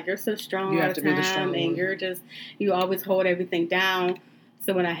me as like, you're so strong all the time, and you always hold everything down.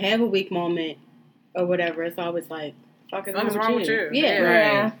 So when I have a weak moment or whatever, it's always like, fuck is wrong with you? Yeah.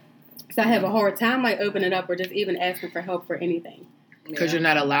 Right. So I have a hard time like opening up or just even asking for help for anything. Because you're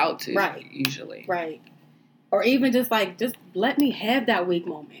not allowed to. Right. Usually. Right. Or even just let me have that weak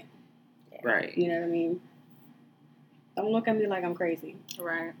moment. Right. You know what I mean? Don't look at me like I'm crazy.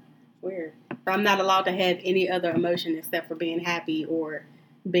 Right. Weird. But I'm not allowed to have any other emotion except for being happy or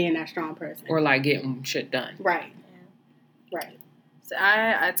being that strong person. Or like getting shit done. Right. Right. So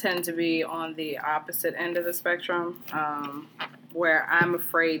I tend to be on the opposite end of the spectrum, where I'm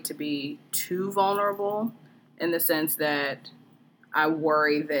afraid to be too vulnerable in the sense that I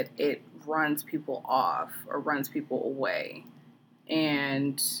worry that it runs people off or runs people away.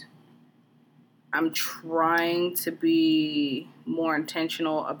 And I'm trying to be more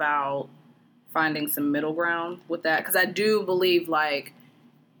intentional about finding some middle ground with that. Because I do believe, like,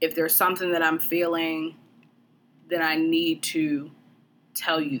 if there's something that I'm feeling then I need to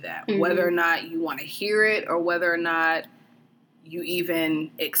tell you that. Whether or not you want to hear it or whether or not you even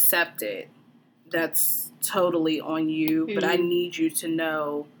accept it, that's totally on you. But I need you to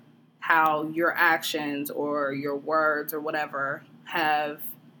know how your actions or your words or whatever have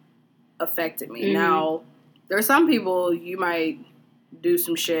affected me. Now, there are some people you might do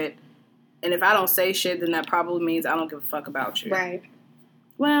some shit, and if I don't say shit, then that probably means I don't give a fuck about you. Right.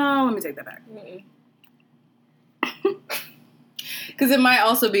 Well, let me take that back. Because it might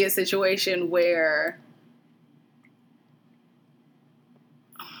also be a situation where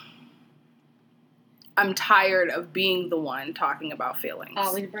I'm tired of being the one talking about feelings.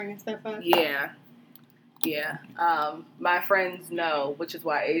 Always bringing stuff up? Yeah. Yeah. My friends know, which is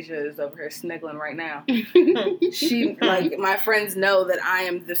why Asia is over here sniggling right now. My friends know that I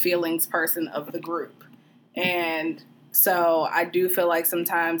am the feelings person of the group. And so I do feel like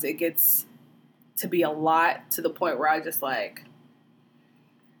sometimes it gets to be a lot to the point where I just I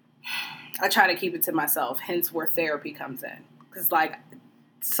try to keep it to myself, hence where therapy comes in. Because,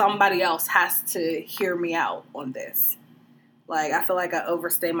 somebody else has to hear me out on this. I feel like I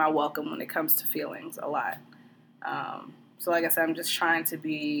overstay my welcome when it comes to feelings a lot. So like I said, I'm just trying to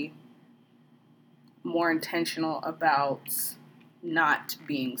be more intentional about not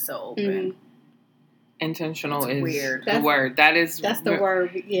being so open. Intentional it's is weird. The word. That's the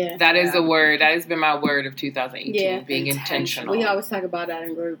word, yeah. That is the word. That has been my word of 2018, yeah. being intentional. We always talk about that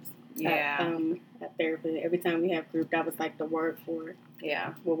in groups. Yeah. At therapy. Every time we have group, that was the word for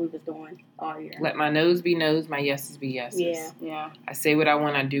what we was doing all year. Let my no's be no's, my yeses be yeses. Yeah. Yeah. I say what I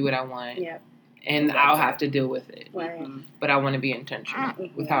want, I do what I want. Yeah. And I'll have to deal with it. Right. But I want to be intentional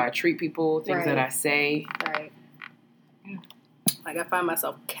with how I treat people, things that I say. Right. I find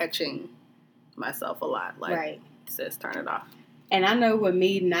myself catching myself a lot. Sis, turn it off. And I know with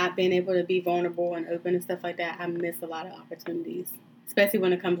me not being able to be vulnerable and open and stuff like that, I miss a lot of opportunities. Especially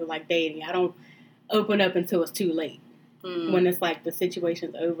when it comes to dating. I don't open up until it's too late. When it's the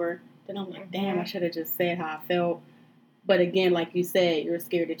situation's over, then I'm damn, I should have just said how I felt. But again, like you said, you're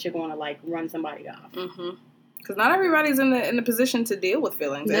scared that you're going to run somebody off. Because not everybody's in the position to deal with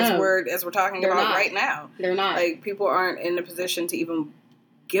feelings as we're talking about right now. They're not. People aren't in the position to even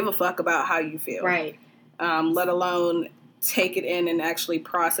give a fuck about how you feel. Right. Let alone take it in and actually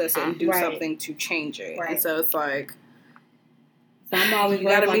process it and do something to change it. Right. And so it's so I'm always you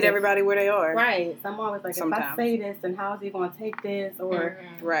got to meet everybody where they are. Right. So I'm always sometimes. if I say this, then how is he going to take this? Or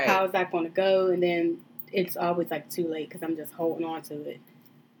how is that going to go? And then it's always too late because I'm just holding on to it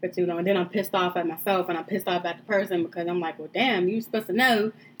for too long. And then I'm pissed off at myself and I'm pissed off at the person because I'm well, damn, you supposed to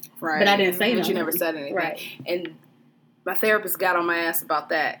know. Right. But I didn't say nothing. But you never said anything. Right. And my therapist got on my ass about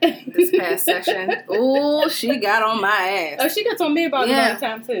that this past session. Oh, she got on my ass. Oh, she gets on me about it all the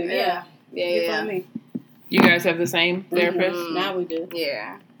time too. Yeah. Yeah. On me. You guys have the same therapist? Now we do.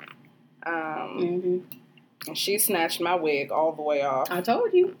 Yeah. And she snatched my wig all the way off. I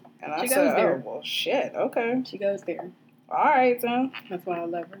told you. And I said, oh, well, shit, okay. She goes there. All right, then. That's why I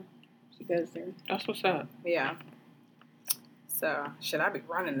love her. She goes there. That's what's up. Yeah. So, should I be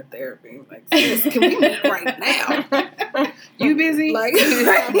running to therapy? Sis, can we meet right now? You busy? Right.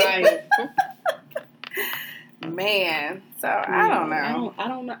 Man. So, I don't know. I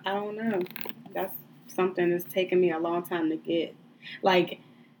don't know. That's something that's taken me a long time to get.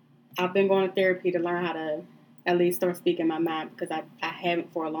 I've been going to therapy to learn how to at least start speaking my mind because I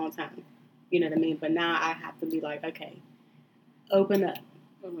haven't for a long time. You know what I mean? But now I have to be okay, open up.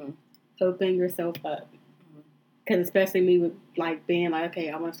 Open yourself up. Because especially me with being okay,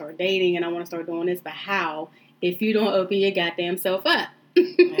 I want to start dating and I want to start doing this, but how if you don't open your goddamn self up?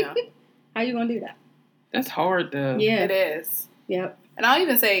 Yeah. How you going to do that? That's hard though. Yeah. It is. Yep. And I'll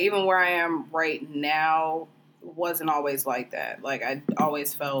even say, even where I am right now wasn't always like that. I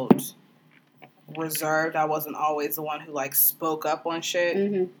always felt reserved. I wasn't always the one who spoke up on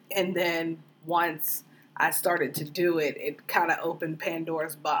shit. And then once I started to do it, it kind of opened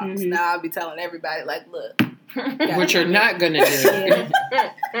Pandora's box. Now I'll be telling everybody, look. What you're not going to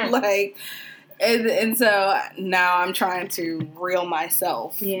do. And so now I'm trying to reel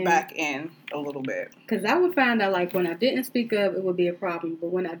myself back in a little bit. Because I would find out, when I didn't speak up, it would be a problem. But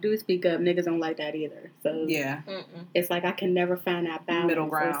when I do speak up, niggas don't like that either. So yeah, it's I can never find that balance. Middle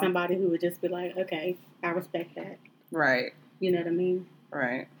ground. Or somebody who would just be okay, I respect that. Right. You know what I mean?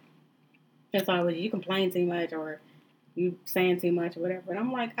 Right. That's always, you complain too much or you saying too much or whatever. And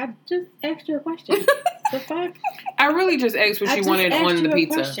I'm I just asked you a question. The fuck? I really just asked what you wanted on the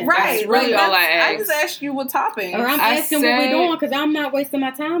pizza. Right. That's really all I asked. I just asked you what topping. Or I'm asking what we're doing because I'm not wasting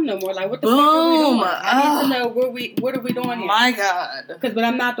my time no more. What the fuck are we doing? I need to know what are we doing here? My God. But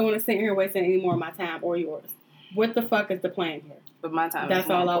I'm not doing is sitting here wasting any more of my time or yours. what the fuck is the plan here? But my time. That's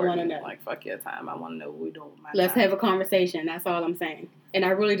all I want to know. Like, fuck your time. I want to know what we doing with my Let's time. have a conversation. That's all I'm saying. And I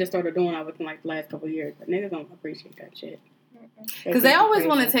really just started doing that within like the last couple of years. But niggas don't appreciate that shit. Because they always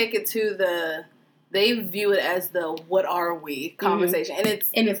want to take it to the. They view it as the "what are we" conversation, and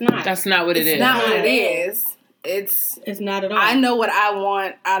it's not. That's not what it is. It's not what it is. It's not at all. I know what I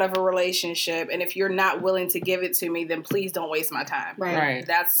want out of a relationship, and if you're not willing to give it to me, then please don't waste my time. Right.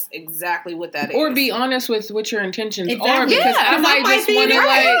 That's exactly what that is. Or be honest with what your intentions exactly. are, because I might just want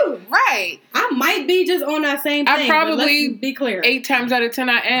to right. I might be just on that same thing. I probably let's be clear. 8 times out of 10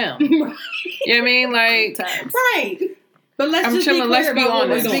 I am. You know what I mean? Like, right. But let's I'm just chilling. be clear Let's be about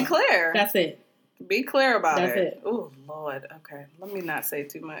honest. what we're Be clear. That's it. Be clear about That's it. Oh Lord. Okay. Let me not say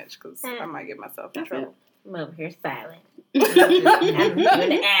too much because I might get myself in trouble. I'm over here silent. I'm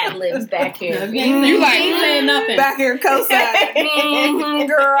doing ad-libs back here. You like saying nothing. Back here co-signing.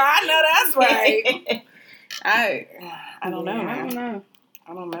 Girl, I know that's right. I don't know, man.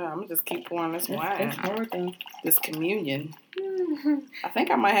 I don't know. I'm going to just keep pouring this wine. It's hard, though. This communion. I think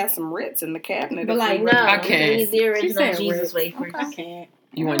I might have some Ritz in the cabinet. But like, no. I can't. Need the original Jesus Ritz. wafers. I can't.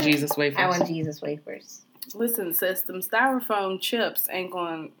 You want Jesus wafers? I want Jesus wafers. Listen, sis, them styrofoam chips ain't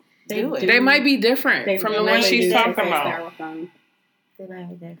going to do it. They might be different from the ones she's talking about. They might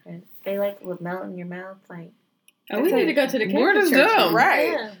be different. They like would melt in your mouth. Like, we need to go to the Where does them?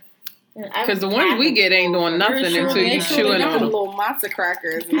 Right. Because the ones we get ain't doing nothing until you chewing on them. Little matzo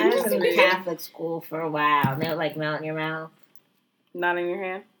crackers. I was in Catholic school for a while. And they would like melt in your mouth. Not in your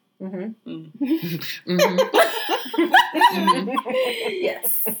hand? Mm-hmm.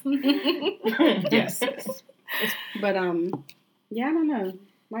 Yes. Yes. But yeah, I don't know.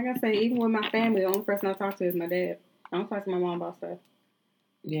 Like I say, even with my family, the only person I talk to is my dad. I don't talk to my mom about stuff.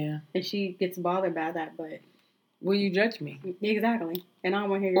 Yeah. And she gets bothered by that, but Will you judge me? Exactly. And I don't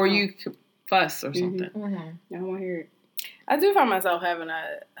want to hear your Or mom. you fuss or something. Mm-hmm. I don't want to hear it. I do find myself having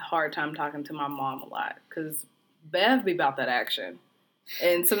a hard time talking to my mom a lot because Bev be about that action.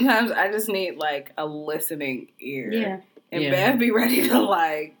 And sometimes I just need like a listening ear. Yeah. And Yeah. Bev be ready to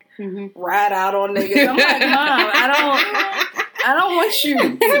like ride out on niggas. I'm like, Mom, I don't want you to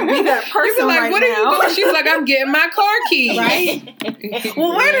be that person like, right what now. are you doing? She's like, I'm getting my car keys. Right?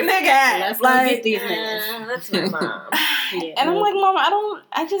 Well, where the nigga at? Let's like, go get these niggas. That's my mom. Yeah. And I'm like, Mom,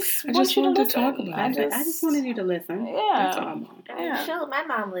 I just want you to wanted listen. to talk about it. I just wanted you to listen. Yeah. That's all, Mom. Yeah. Sure, my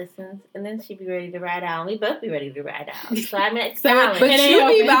mom listens, and then she'd be ready to ride out, and we both be ready to ride out. So I mean, it's balance. But you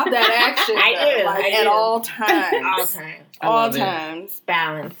be about that action. I do. Like, I at do. all times. all times. All times.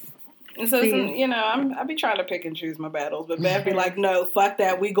 Balance. And so, I be trying to pick and choose my battles, but Bev be like, no, fuck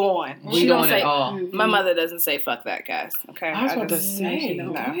that, we going. We She don't going say, at all. my mother doesn't say fuck that, guys. Okay? I was about to just- say.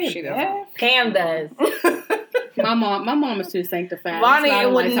 No, she doesn't. Pam does. My mom is too sanctified. Bonnie That's why I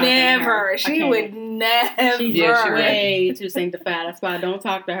don't would like talking to her. never. I She can't. would never. She's Yeah, she way too sanctified. That's why I don't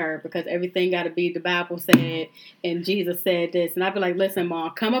talk to her, because everything got to be the Bible said and Jesus said this. And I'd be like, listen,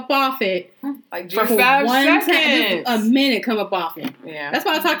 Mom, come up off it. Like, For Jesus- 5 One seconds. time, a minute, come up off it. Yeah. That's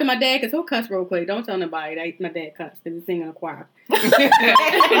why I talk to my dad, because he'll cuss real quick. Don't tell nobody that my dad cuss, because he's singing a choir. And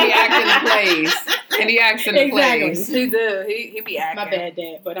he acts in the plays. And he acts in the Exactly. plays. He do. He be acting. My bad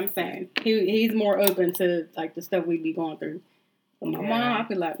dad, but I'm saying he's more open to like the stuff we be going through. But my mom, I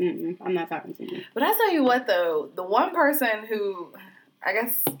feel like, I'm not talking to you. But I tell you what, though, the one person who, I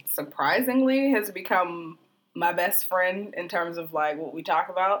guess, surprisingly has become my best friend in terms of like what we talk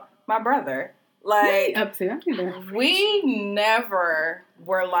about, my brother. Like, Up to, I think they're we never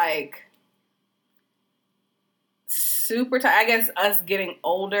were like super tight. I guess us getting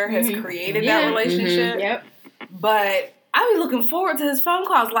older has created that relationship. Yep. But I be looking forward to his phone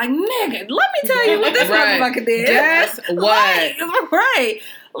calls. Like, nigga, let me tell you what this motherfucker did. Guess what? Right.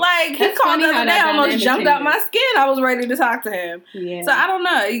 Like, he That's called the funny other how day, that almost dynamic jumped out my changes. skin. I was ready to talk to him. Yeah. So, I don't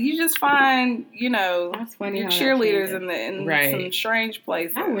know. You just find, That's funny your how that cheerleaders changes. in some strange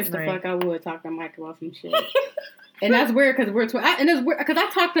places. I wish the fuck I would talk to Mike about some shit. And that's weird because we're and it's weird because I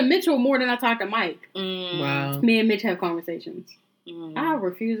talk to Mitchell more than I talk to Mike. Wow. Me and Mitch have conversations. I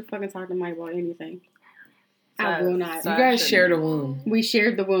refuse to fucking talk to Mike about anything. I will not. You guys share the womb. We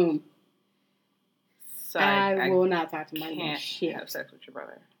shared the womb. So I will not talk to Mike about can't shit. have sex with your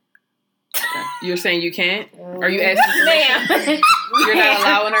brother. You're saying you can't? Are you asking permission? Ma'am. You're not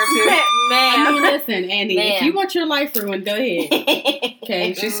allowing her to? I mean, Ma'am. listen, Andy, if you want your life ruined, go ahead.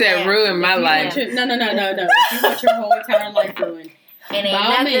 Okay? She said ruin my life. No. If you want your whole entire life ruined. And ain't By all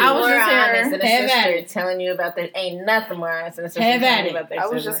nothing means. I was more just here. honest than a Have at sister it. telling you about their. Ain't nothing more honest than a sister Have at telling you it. about their. I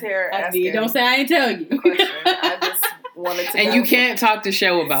was just here asking. Don't say I ain't tell you. a question. I just wanted to And know you can't talk to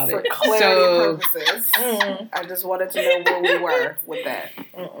show about for it. clarity So, purposes. I just wanted to know where we were with that.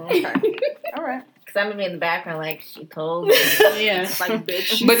 Okay. All right. Because I'm going to be in the background like, she told me. Yeah. Like,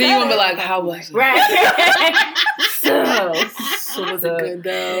 bitch. But then you're going to be like, how was it? Right. So was it good,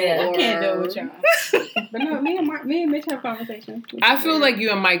 though? Yeah. I can't do it with y'all. But no, me and Mitch have a conversation. I feel like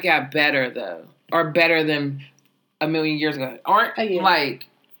you and Mike got better, though. Or better than a million years ago. Aren't, like,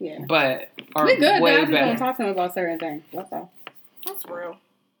 but are we good, way though. I just better. don't talk to him about certain things. That's all. That's real.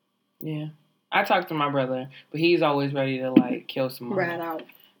 Yeah. I talk to my brother, but he's always ready to, like, kill someone. Rat out.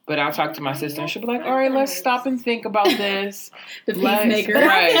 But I'll talk to my sister, and she'll be like, all right, let's stop and think about this. The peacemaker.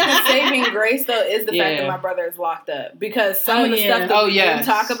 Right. The saving grace, though, is the fact that my brother is locked up. Because some of the stuff that we didn't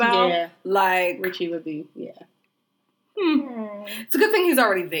talk about, like... Richie would be, It's a good thing he's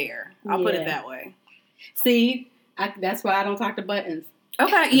already there. I'll put it that way. See, that's why I don't talk to Buttons.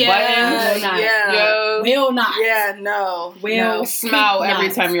 Okay, yeah. Will not. Yeah, no. Will smile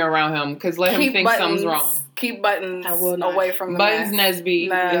every time you're around him, because let him think something's wrong. Keep Buttons away from the Buttons mess.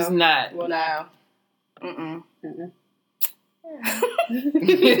 Nesby is not. No. Mm-mm.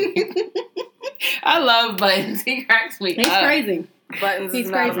 I love Buttons. He cracks me up. He's crazy. Buttons is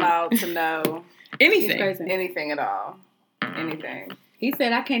not allowed to know anything at all. Anything. He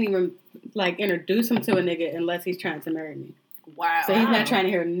said I can't even like introduce him to a nigga unless he's trying to marry me. Wow. So he's not trying to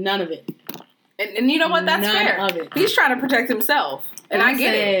hear none of it. And you know what? That's fair. None of it. He's trying to protect himself. And I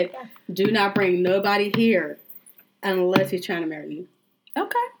get it. Do not bring nobody here unless he's trying to marry you.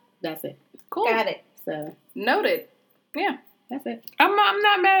 Okay. That's it. Cool. Got it. So noted. Yeah. That's it. I'm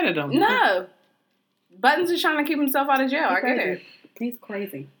not mad at him. No. Buttons is trying to keep himself out of jail. I get it. He's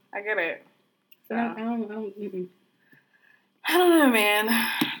crazy. I get it. So I don't know, man.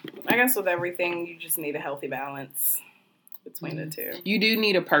 I guess with everything, you just need a healthy balance between the two. You do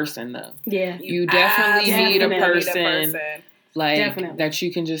need a person, though. Yeah. You definitely need a person. Like, definitely. that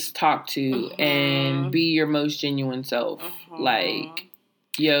you can just talk to and be your most genuine self. Like,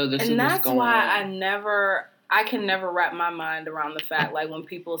 yo, this is what's going on. And that's why I can never wrap my mind around the fact, like, when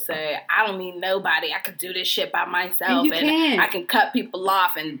people say, I don't need nobody, I could do this shit by myself, and I can cut people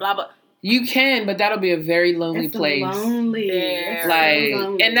off, and blah, blah. You can, but that'll be a very lonely place. Lonely. Yeah. Like, so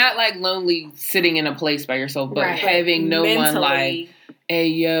lonely. and not like lonely sitting in a place by yourself, but having no one like, hey,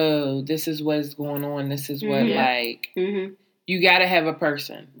 yo, this is what's going on. This is what, like, you got to have a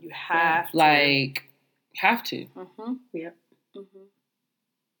person. You have to. Like, have to. Mm-hmm. Yep. Mm-hmm.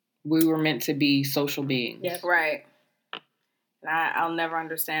 We were meant to be social beings. Yep. Right. And I'll never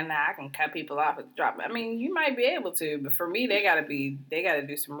understand that. I can cut people off at the drop. I mean, you might be able to, but for me, they gotta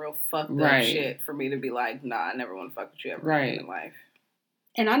do some real fucked up shit for me to be like, nah, I never want to fuck with you ever again in life.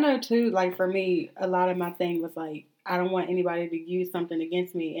 And I know too, like for me, a lot of my thing was like, I don't want anybody to use something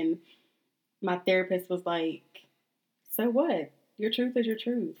against me. And my therapist was like, so what? Your truth is your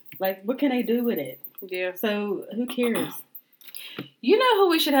truth. Like, what can they do with it? Yeah. So who cares? You know who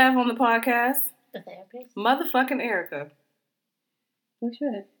we should have on the podcast? The therapist. Motherfucking Erica. We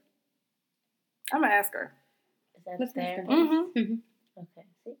should. I'm gonna ask her. Is that the therapist? Mm-hmm. Okay.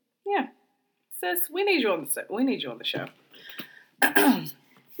 See? Yeah. Sis, we need you on the show.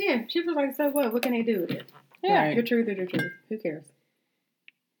 Yeah, she was like, so what? What can they do with it? Yeah. Your truth is your truth. Who cares?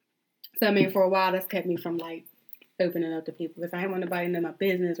 So, I mean, for a while, that's kept me from, like, opening up to people. Because I didn't want nobody to know my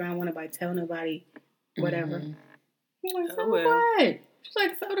business, or I don't want nobody to tell nobody whatever. She's like, so what? She's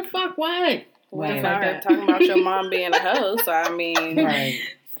like, so the fuck what? We ain't out here talking about your mom being a hoe, so I mean...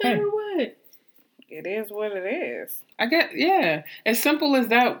 So what? It is what it is. I get, as simple as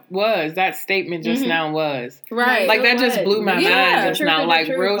that statement just now was. Right. Like, that just blew my mind just now. Like,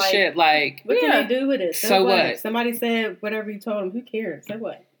 real like, shit, like... What can they do with it? So what? Somebody said whatever you told them. Who cares? So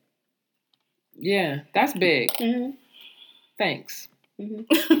what? Yeah, that's big. Mm-hmm. Thanks.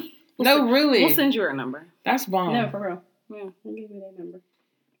 Mm-hmm. No, really. We'll send you her number. That's bomb. No, for real. Yeah. I'll give you that number.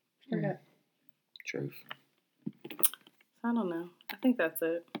 Straight up. Truth. I don't know. I think that's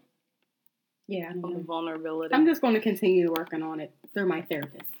it. Yeah, I don't know. The vulnerability. I'm just going to continue working on it through my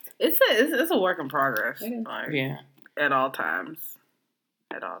therapist. It's a work in progress. Like, at all times.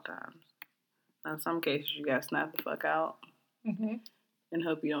 At all times. Now, in some cases, you got to snap the fuck out and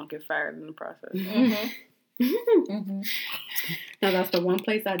hope you don't get fired in the process. Now, that's the one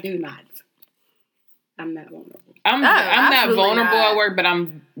place I do not. I'm not vulnerable. I'm not vulnerable at work, but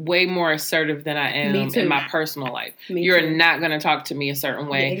I'm way more assertive than I am in my personal life. You're not going to talk to me a certain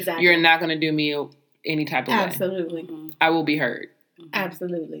way. Yeah, exactly. You're not going to do me any type of way. Absolutely. I will be heard.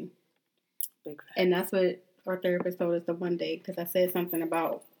 Absolutely. Big fact. And that's what our therapist told us the one day, because I said something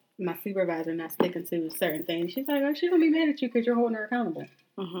about my supervisor not sticking to certain things. She's like, oh, she's going to be mad at you because you're holding her accountable.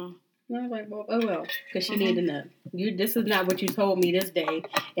 And I was like, well, because she needed to know. This is not what you told me this day,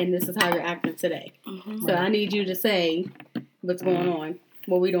 and this is how you're acting today. So I need you to say what's going on,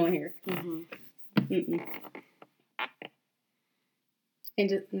 what we doing here. Mm-mm. And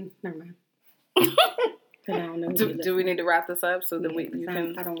just never mind. I don't know. Do we need to wrap this up so that you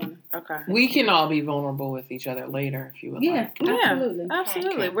can? I don't want to. Okay. We can all be vulnerable with each other later if you would like. Absolutely.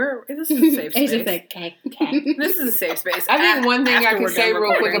 Absolutely. Okay. This is a safe space. Just like, This is a safe space. I think one thing I can say real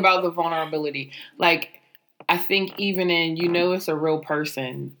quick recording. about the vulnerability, like, I think even in, it's a real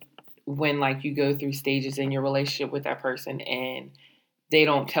person when, like, you go through stages in your relationship with that person and they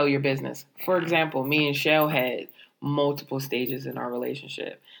don't tell your business. For example, me and Shell had multiple stages in our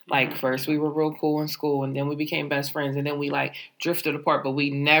relationship. Like, first we were real cool in school, and then we became best friends, and then we, like, drifted apart, but we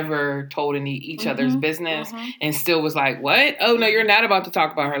never told each other's business, and still was like, what? Oh, no, you're not about to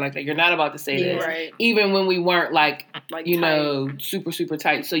talk about her like that. You're not about to say this. Right. Even when we weren't, like tight. super, super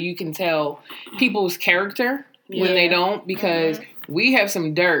tight. So you can tell people's character when they don't, because we have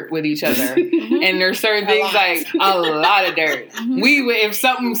some dirt with each other, and there's certain things like a lot of dirt. We would, if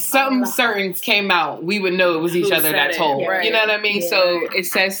something certain came out, we would know it was each other that told. Right. You know what I mean? Yeah. So it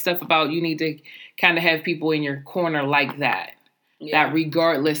says stuff about you need to kind of have people in your corner like that. Yeah. That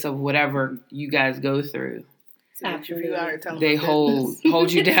regardless of whatever you guys go through, So if you out here telling they my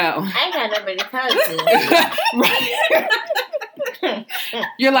hold you down. I ain't got nobody to tell you. Right.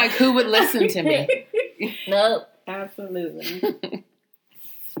 You're like, who would listen to me? Nope. absolutely.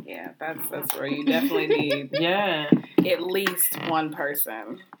 Yeah, that's where you definitely need at least one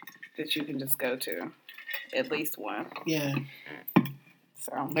person that you can just go to. At least one. Yeah.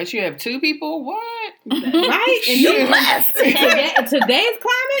 So. But you have two people? What? Right? And You're blessed. Today's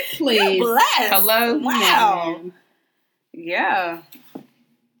climate, please. You're blessed. Hello? Wow. Man. Yeah.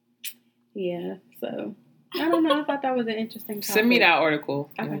 Yeah, so I don't know. I thought that was an interesting topic. Send me that article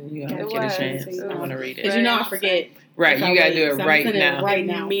Okay. when you It get a was. chance. It I was. want to read Because it. I forget. Right, If I you got to wait. do it So I'm right sending it now. right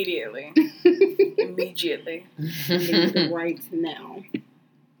now. Immediately. Immediately. Right now.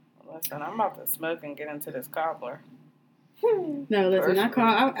 Listen, I'm about to smoke and get into this cobbler. No, listen.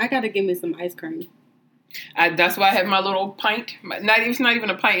 I got to give me some ice cream. That's why I have my little pint. It's not even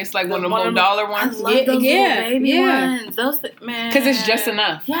a pint. It's like one of the more dollar ones. I love those Yeah, little baby yeah. ones. Those, man. Because it's just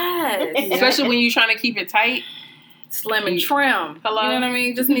enough. Yes. Especially when you're trying to keep it tight. Slim and trim. Hello? You know what I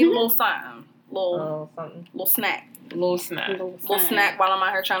mean? Just need a little something. Something. Little snack. Little snack. Little snack while I'm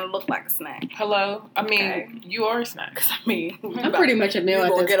out here trying to look like a snack. Hello? I mean, Okay. You are a snack. Cause I mean, I'm pretty much a meal you at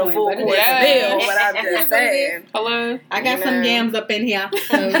gonna this get a point, full but course Yeah. meal, but I'm just saying. Hello? I got You some know. yams up in here.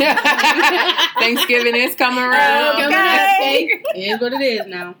 So. Thanksgiving is coming around. Okay. It is what it is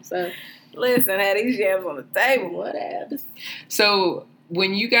now. So Listen, had these jams on the table. whatever. So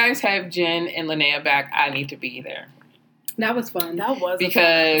when you guys have Jen and Linnea back, I need to be there. That was fun. That was Because-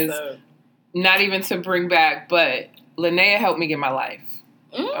 a fun episode. Not even to bring back, but Linnea helped me get my life.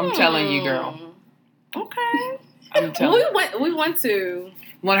 I'm telling you, girl. Okay. I'm telling you. We went to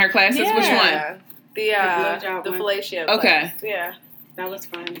One of her classes? Which one? The blowjob one. fellatio. Okay. Class. Yeah. That was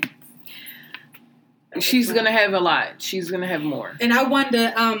fun. She's going to have a lot. She's going to have more. And I won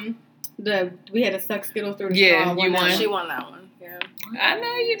we had a suck skittle through the Yeah, straw. I you that won. one. She won that one. Yeah. I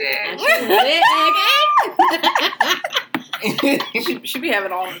know you did. She be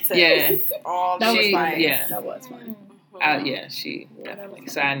having all the tips. Yeah. All That the was fun. Yeah. That was fun. Yeah, she definitely.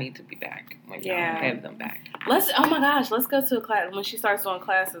 So I need to be back when y'all have them back. Oh my gosh, let's go to a class. When she starts doing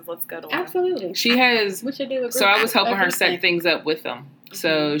classes, let's go to one. Absolutely. She has. We should do a So I was helping her everything. set things up with them.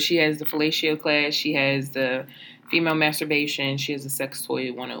 So she has the fellatio class. She has the female masturbation. She has the sex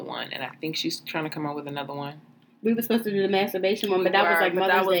toy 101. And I think she's trying to come up with another one. We were supposed to do the masturbation one, but that was like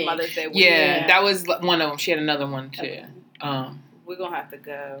Mother's Day. Yeah, that was one of them. She had another one too. Okay. We're going to have to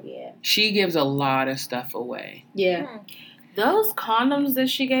go. Yeah. She gives a lot of stuff away. Yeah. Those condoms that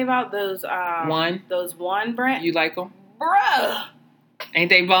she gave out, those one brand. You like them? Bruh. Ain't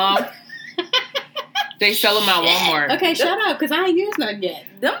they bomb? They sell them at Walmart. Okay, shut up, because I ain't used none yet.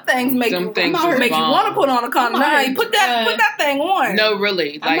 Them things make you is want to bomb. put on a condom. I'm Hey, put that thing on. No,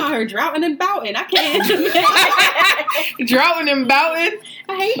 really. I'm out Like, here droughting and bouting. I can't. droughting and bouting.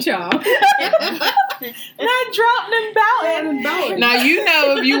 I hate y'all. Not dropping and bouting. Now, you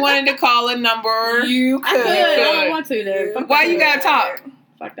know if you wanted to call a number. You I could. could. I don't want to, though. Fuck Why that you nigga. gotta talk?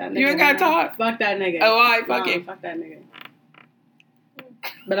 Fuck that nigga. You ain't gotta talk. Fuck that nigga. Oh, all right, fuck him. Fuck that nigga.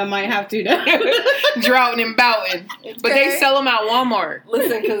 But I might have to, though. Droughting and bouting. But they sell them at Walmart.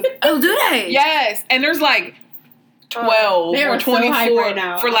 Listen, because do they? Yes, and there's like 12 They or are so hype 24 right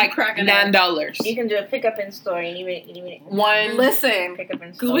now. for I'm like cracking $9. You can do a pickup in store and even One. Listen, pick up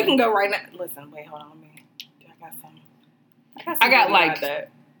in because store. we can go right now. Listen, wait, hold on, man. I got booty like- lined up.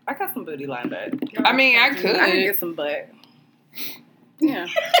 I got some booty lined up. I mean, I I can could. get some butt. Yeah.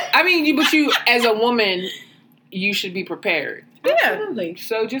 I mean, you as a woman, you should be prepared. Yeah. Absolutely.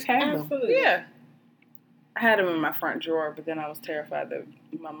 So just have them. Absolutely. Yeah. I had them in my front drawer, but then I was terrified that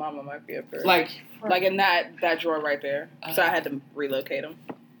my mama might be up there. Like in that drawer right there. So I had to relocate them.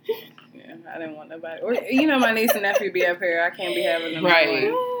 Yeah, I didn't want nobody. Or, my niece and nephew be up here. I can't be having them. Right.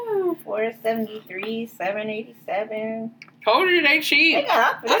 473, 787. Told you they cheap. They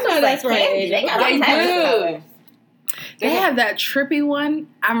got I know that's right. They got all types of colors. They have that trippy one.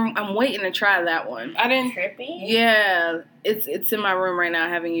 I'm waiting to try that one. I didn't. Trippy? Yeah, it's in my room right now. I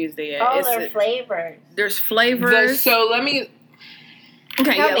haven't used it yet. Oh, they're flavors. There's flavors. So let me.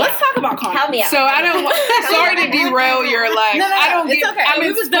 Okay, let's talk about condoms. Help me out. So I don't. Sorry to derail your life. No, I don't it's get. okay. I'm in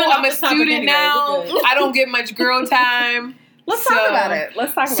was school. done I'm a off the topic student anyway. now. I don't get much girl time. Let's talk about it.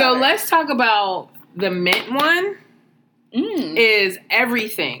 Let's talk about the mint one. Is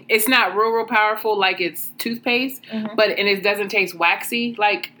everything. It's not real powerful like it's toothpaste, but it doesn't taste waxy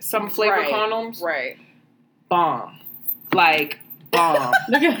like some flavor condoms. Right. Bomb. Like bomb.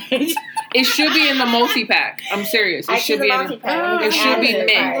 It should be in the multi-pack. I'm serious. It should be in multi-pack. It should be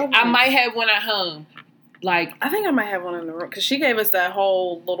mint. I might have one at home. Like I think I might have one in the room because she gave us that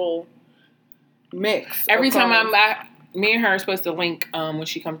whole little mix. Every time me and her are supposed to link when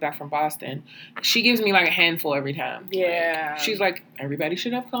she comes back from Boston. She gives me like a handful every time. Yeah. She's like, everybody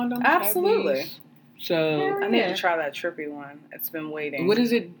should have condoms. Absolutely. So I need to try that trippy one. It's been waiting. What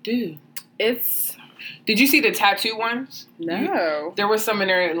does it do? Did you see the tattoo ones? No. There was some in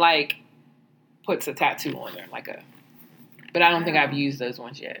there like puts a tattoo on there but I don't think I've used those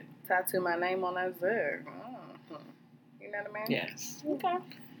ones yet. Tattoo my name on that zig. You know what I mean? Yes. Okay.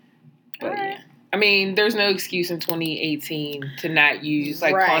 But yeah. I mean, there's no excuse in 2018 to not use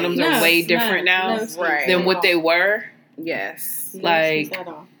like condoms are way different now than what they were. Yes. Like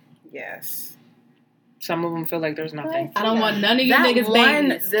yes. Some of them feel like there's nothing. I don't want none of you niggas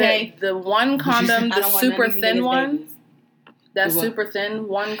babies. Okay, the one condom, the super thin one. That super thin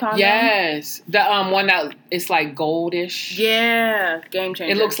one condom. Yes, the one that it's like goldish. Yeah, game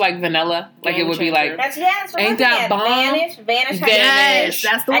changer. It looks like vanilla, like it would be like. Ain't that bomb? Vanish. Yes,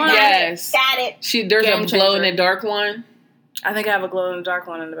 that's the one. Yes, got it. There's a glow in the dark one. I think I have a glow in the dark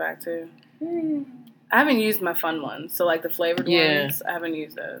one in the back too. I haven't used my fun ones, so like the flavored ones. I haven't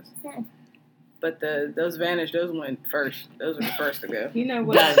used those. But those Vanish, those went first. Those were the first to go. You know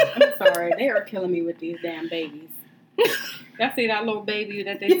what? I'm sorry. They are killing me with these damn babies. Y'all see that little baby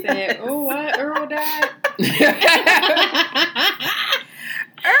that they said, oh, what? Earl died? Earl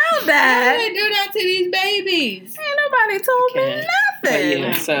died? Why do they do that to these babies? Ain't nobody told me nothing.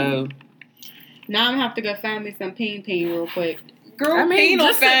 Yeah, so. Now I'm going to have to go find me some peen real quick. Girl, Peen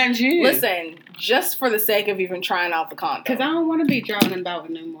will find you. Listen, just for the sake of even trying out the condom. Because I don't want to be drowning about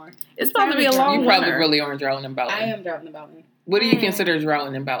it no more. It's about to be a long You probably really aren't drowning about it. I am drowning about it. What do you consider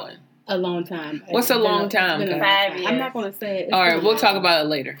drowning about it? A long time. What's a long time? 5 years. I'm not going to say it. All right, we'll talk about it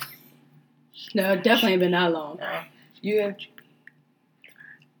later. No, it definitely ain't been that long. You have...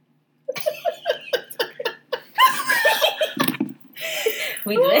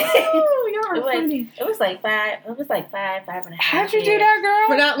 We do it. Y'all are funny. It was like 5.5 How'd you do that, girl?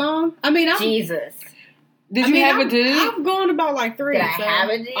 For that long? I mean, Jesus. Did you have a dude? I've gone about like 3. Did I have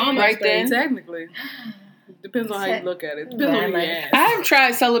a dude? Right then? Technically. Depends on how you look at it. Depends on who you ask. I have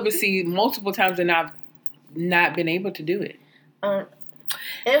tried celibacy multiple times and I've not been able to do it. It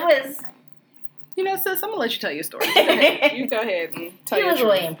was... You know, sis, I'm going to let you tell your story. You go ahead and tell your story. He was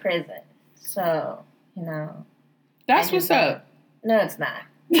away in prison. So, That's what's up. No, it's not.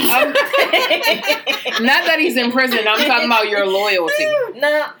 Not that he's in prison. I'm talking about your loyalty.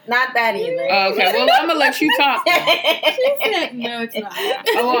 No, not that either. Okay, well, I'm going to let you talk. She said, no, it's not.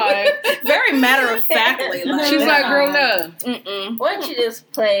 All right. Very matter-of-factly. She's like, girl, no. Why don't you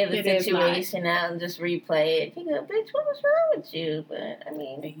just play the situation out and just replay it? You go, bitch, what was wrong with you? But, I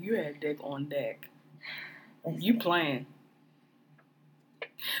mean... And you had dick on deck. You playing.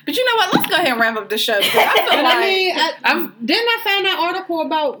 But you know what? Let's go ahead and wrap up the show. Didn't I find that article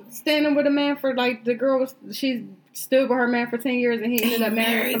about standing with a man for like the girl she stood with her man for 10 years and he ended up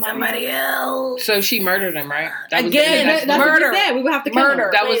marrying somebody else. So she murdered him, right? That's murder. What we said. We would have to kill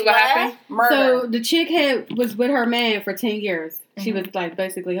her. That was what happened. Murder. So the chick was with her man for 10 years. She was like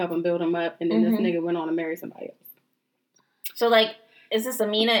basically helping build him up, and then this nigga went on to marry somebody else. So like, is this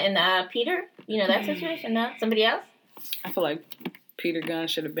Amina and Peter? You know that situation? No, somebody else. I feel like Peter Gunn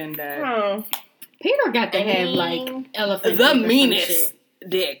should have been dead. Peter got to have like elephant. The meanest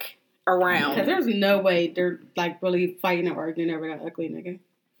dick around. Because there's no way they're like really fighting or arguing over that ugly nigga.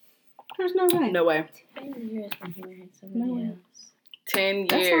 There's no way. No way. 10 years when he married somebody else. 10 years.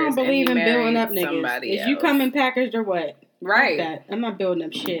 That's why I believe in building up niggas. Is you come in packaged or what? Right. That. I'm not building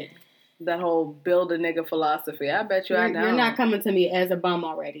up shit. That whole build a nigga philosophy. I bet you I don't. You're not coming to me as a bum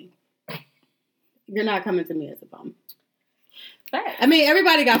already. you're not coming to me as a bum. I mean,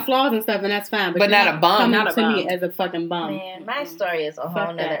 everybody got flaws and stuff, and that's fine. But not a bum. Coming not a to bum. me as a fucking bum. Man, my story is a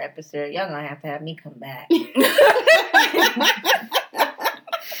whole nother episode. Y'all gonna have me come back.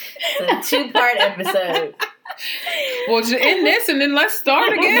 It's a 2-part episode. Well, just end this and then let's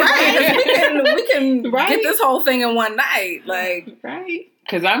start again. Right. We can get this whole thing in one night. Like, right?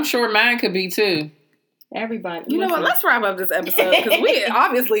 Because I'm sure mine could be too. Everybody. You know what? Let's wrap up this episode because we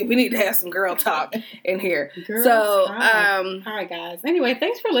need to have some girl talk in here. Girl so, talk. All right, guys. Anyway,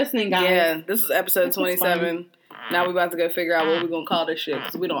 thanks for listening, guys. Yeah, this is episode 27. Now we're about to go figure out what we're gonna call this shit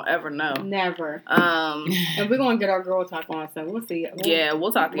because we don't ever know. Never. And we're gonna get our girl talk on, so we'll see.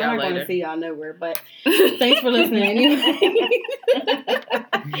 We'll talk to y'all later. We're not gonna see y'all nowhere, but thanks for listening anyway. Bye,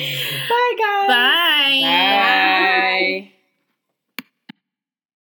 guys. Bye. Bye.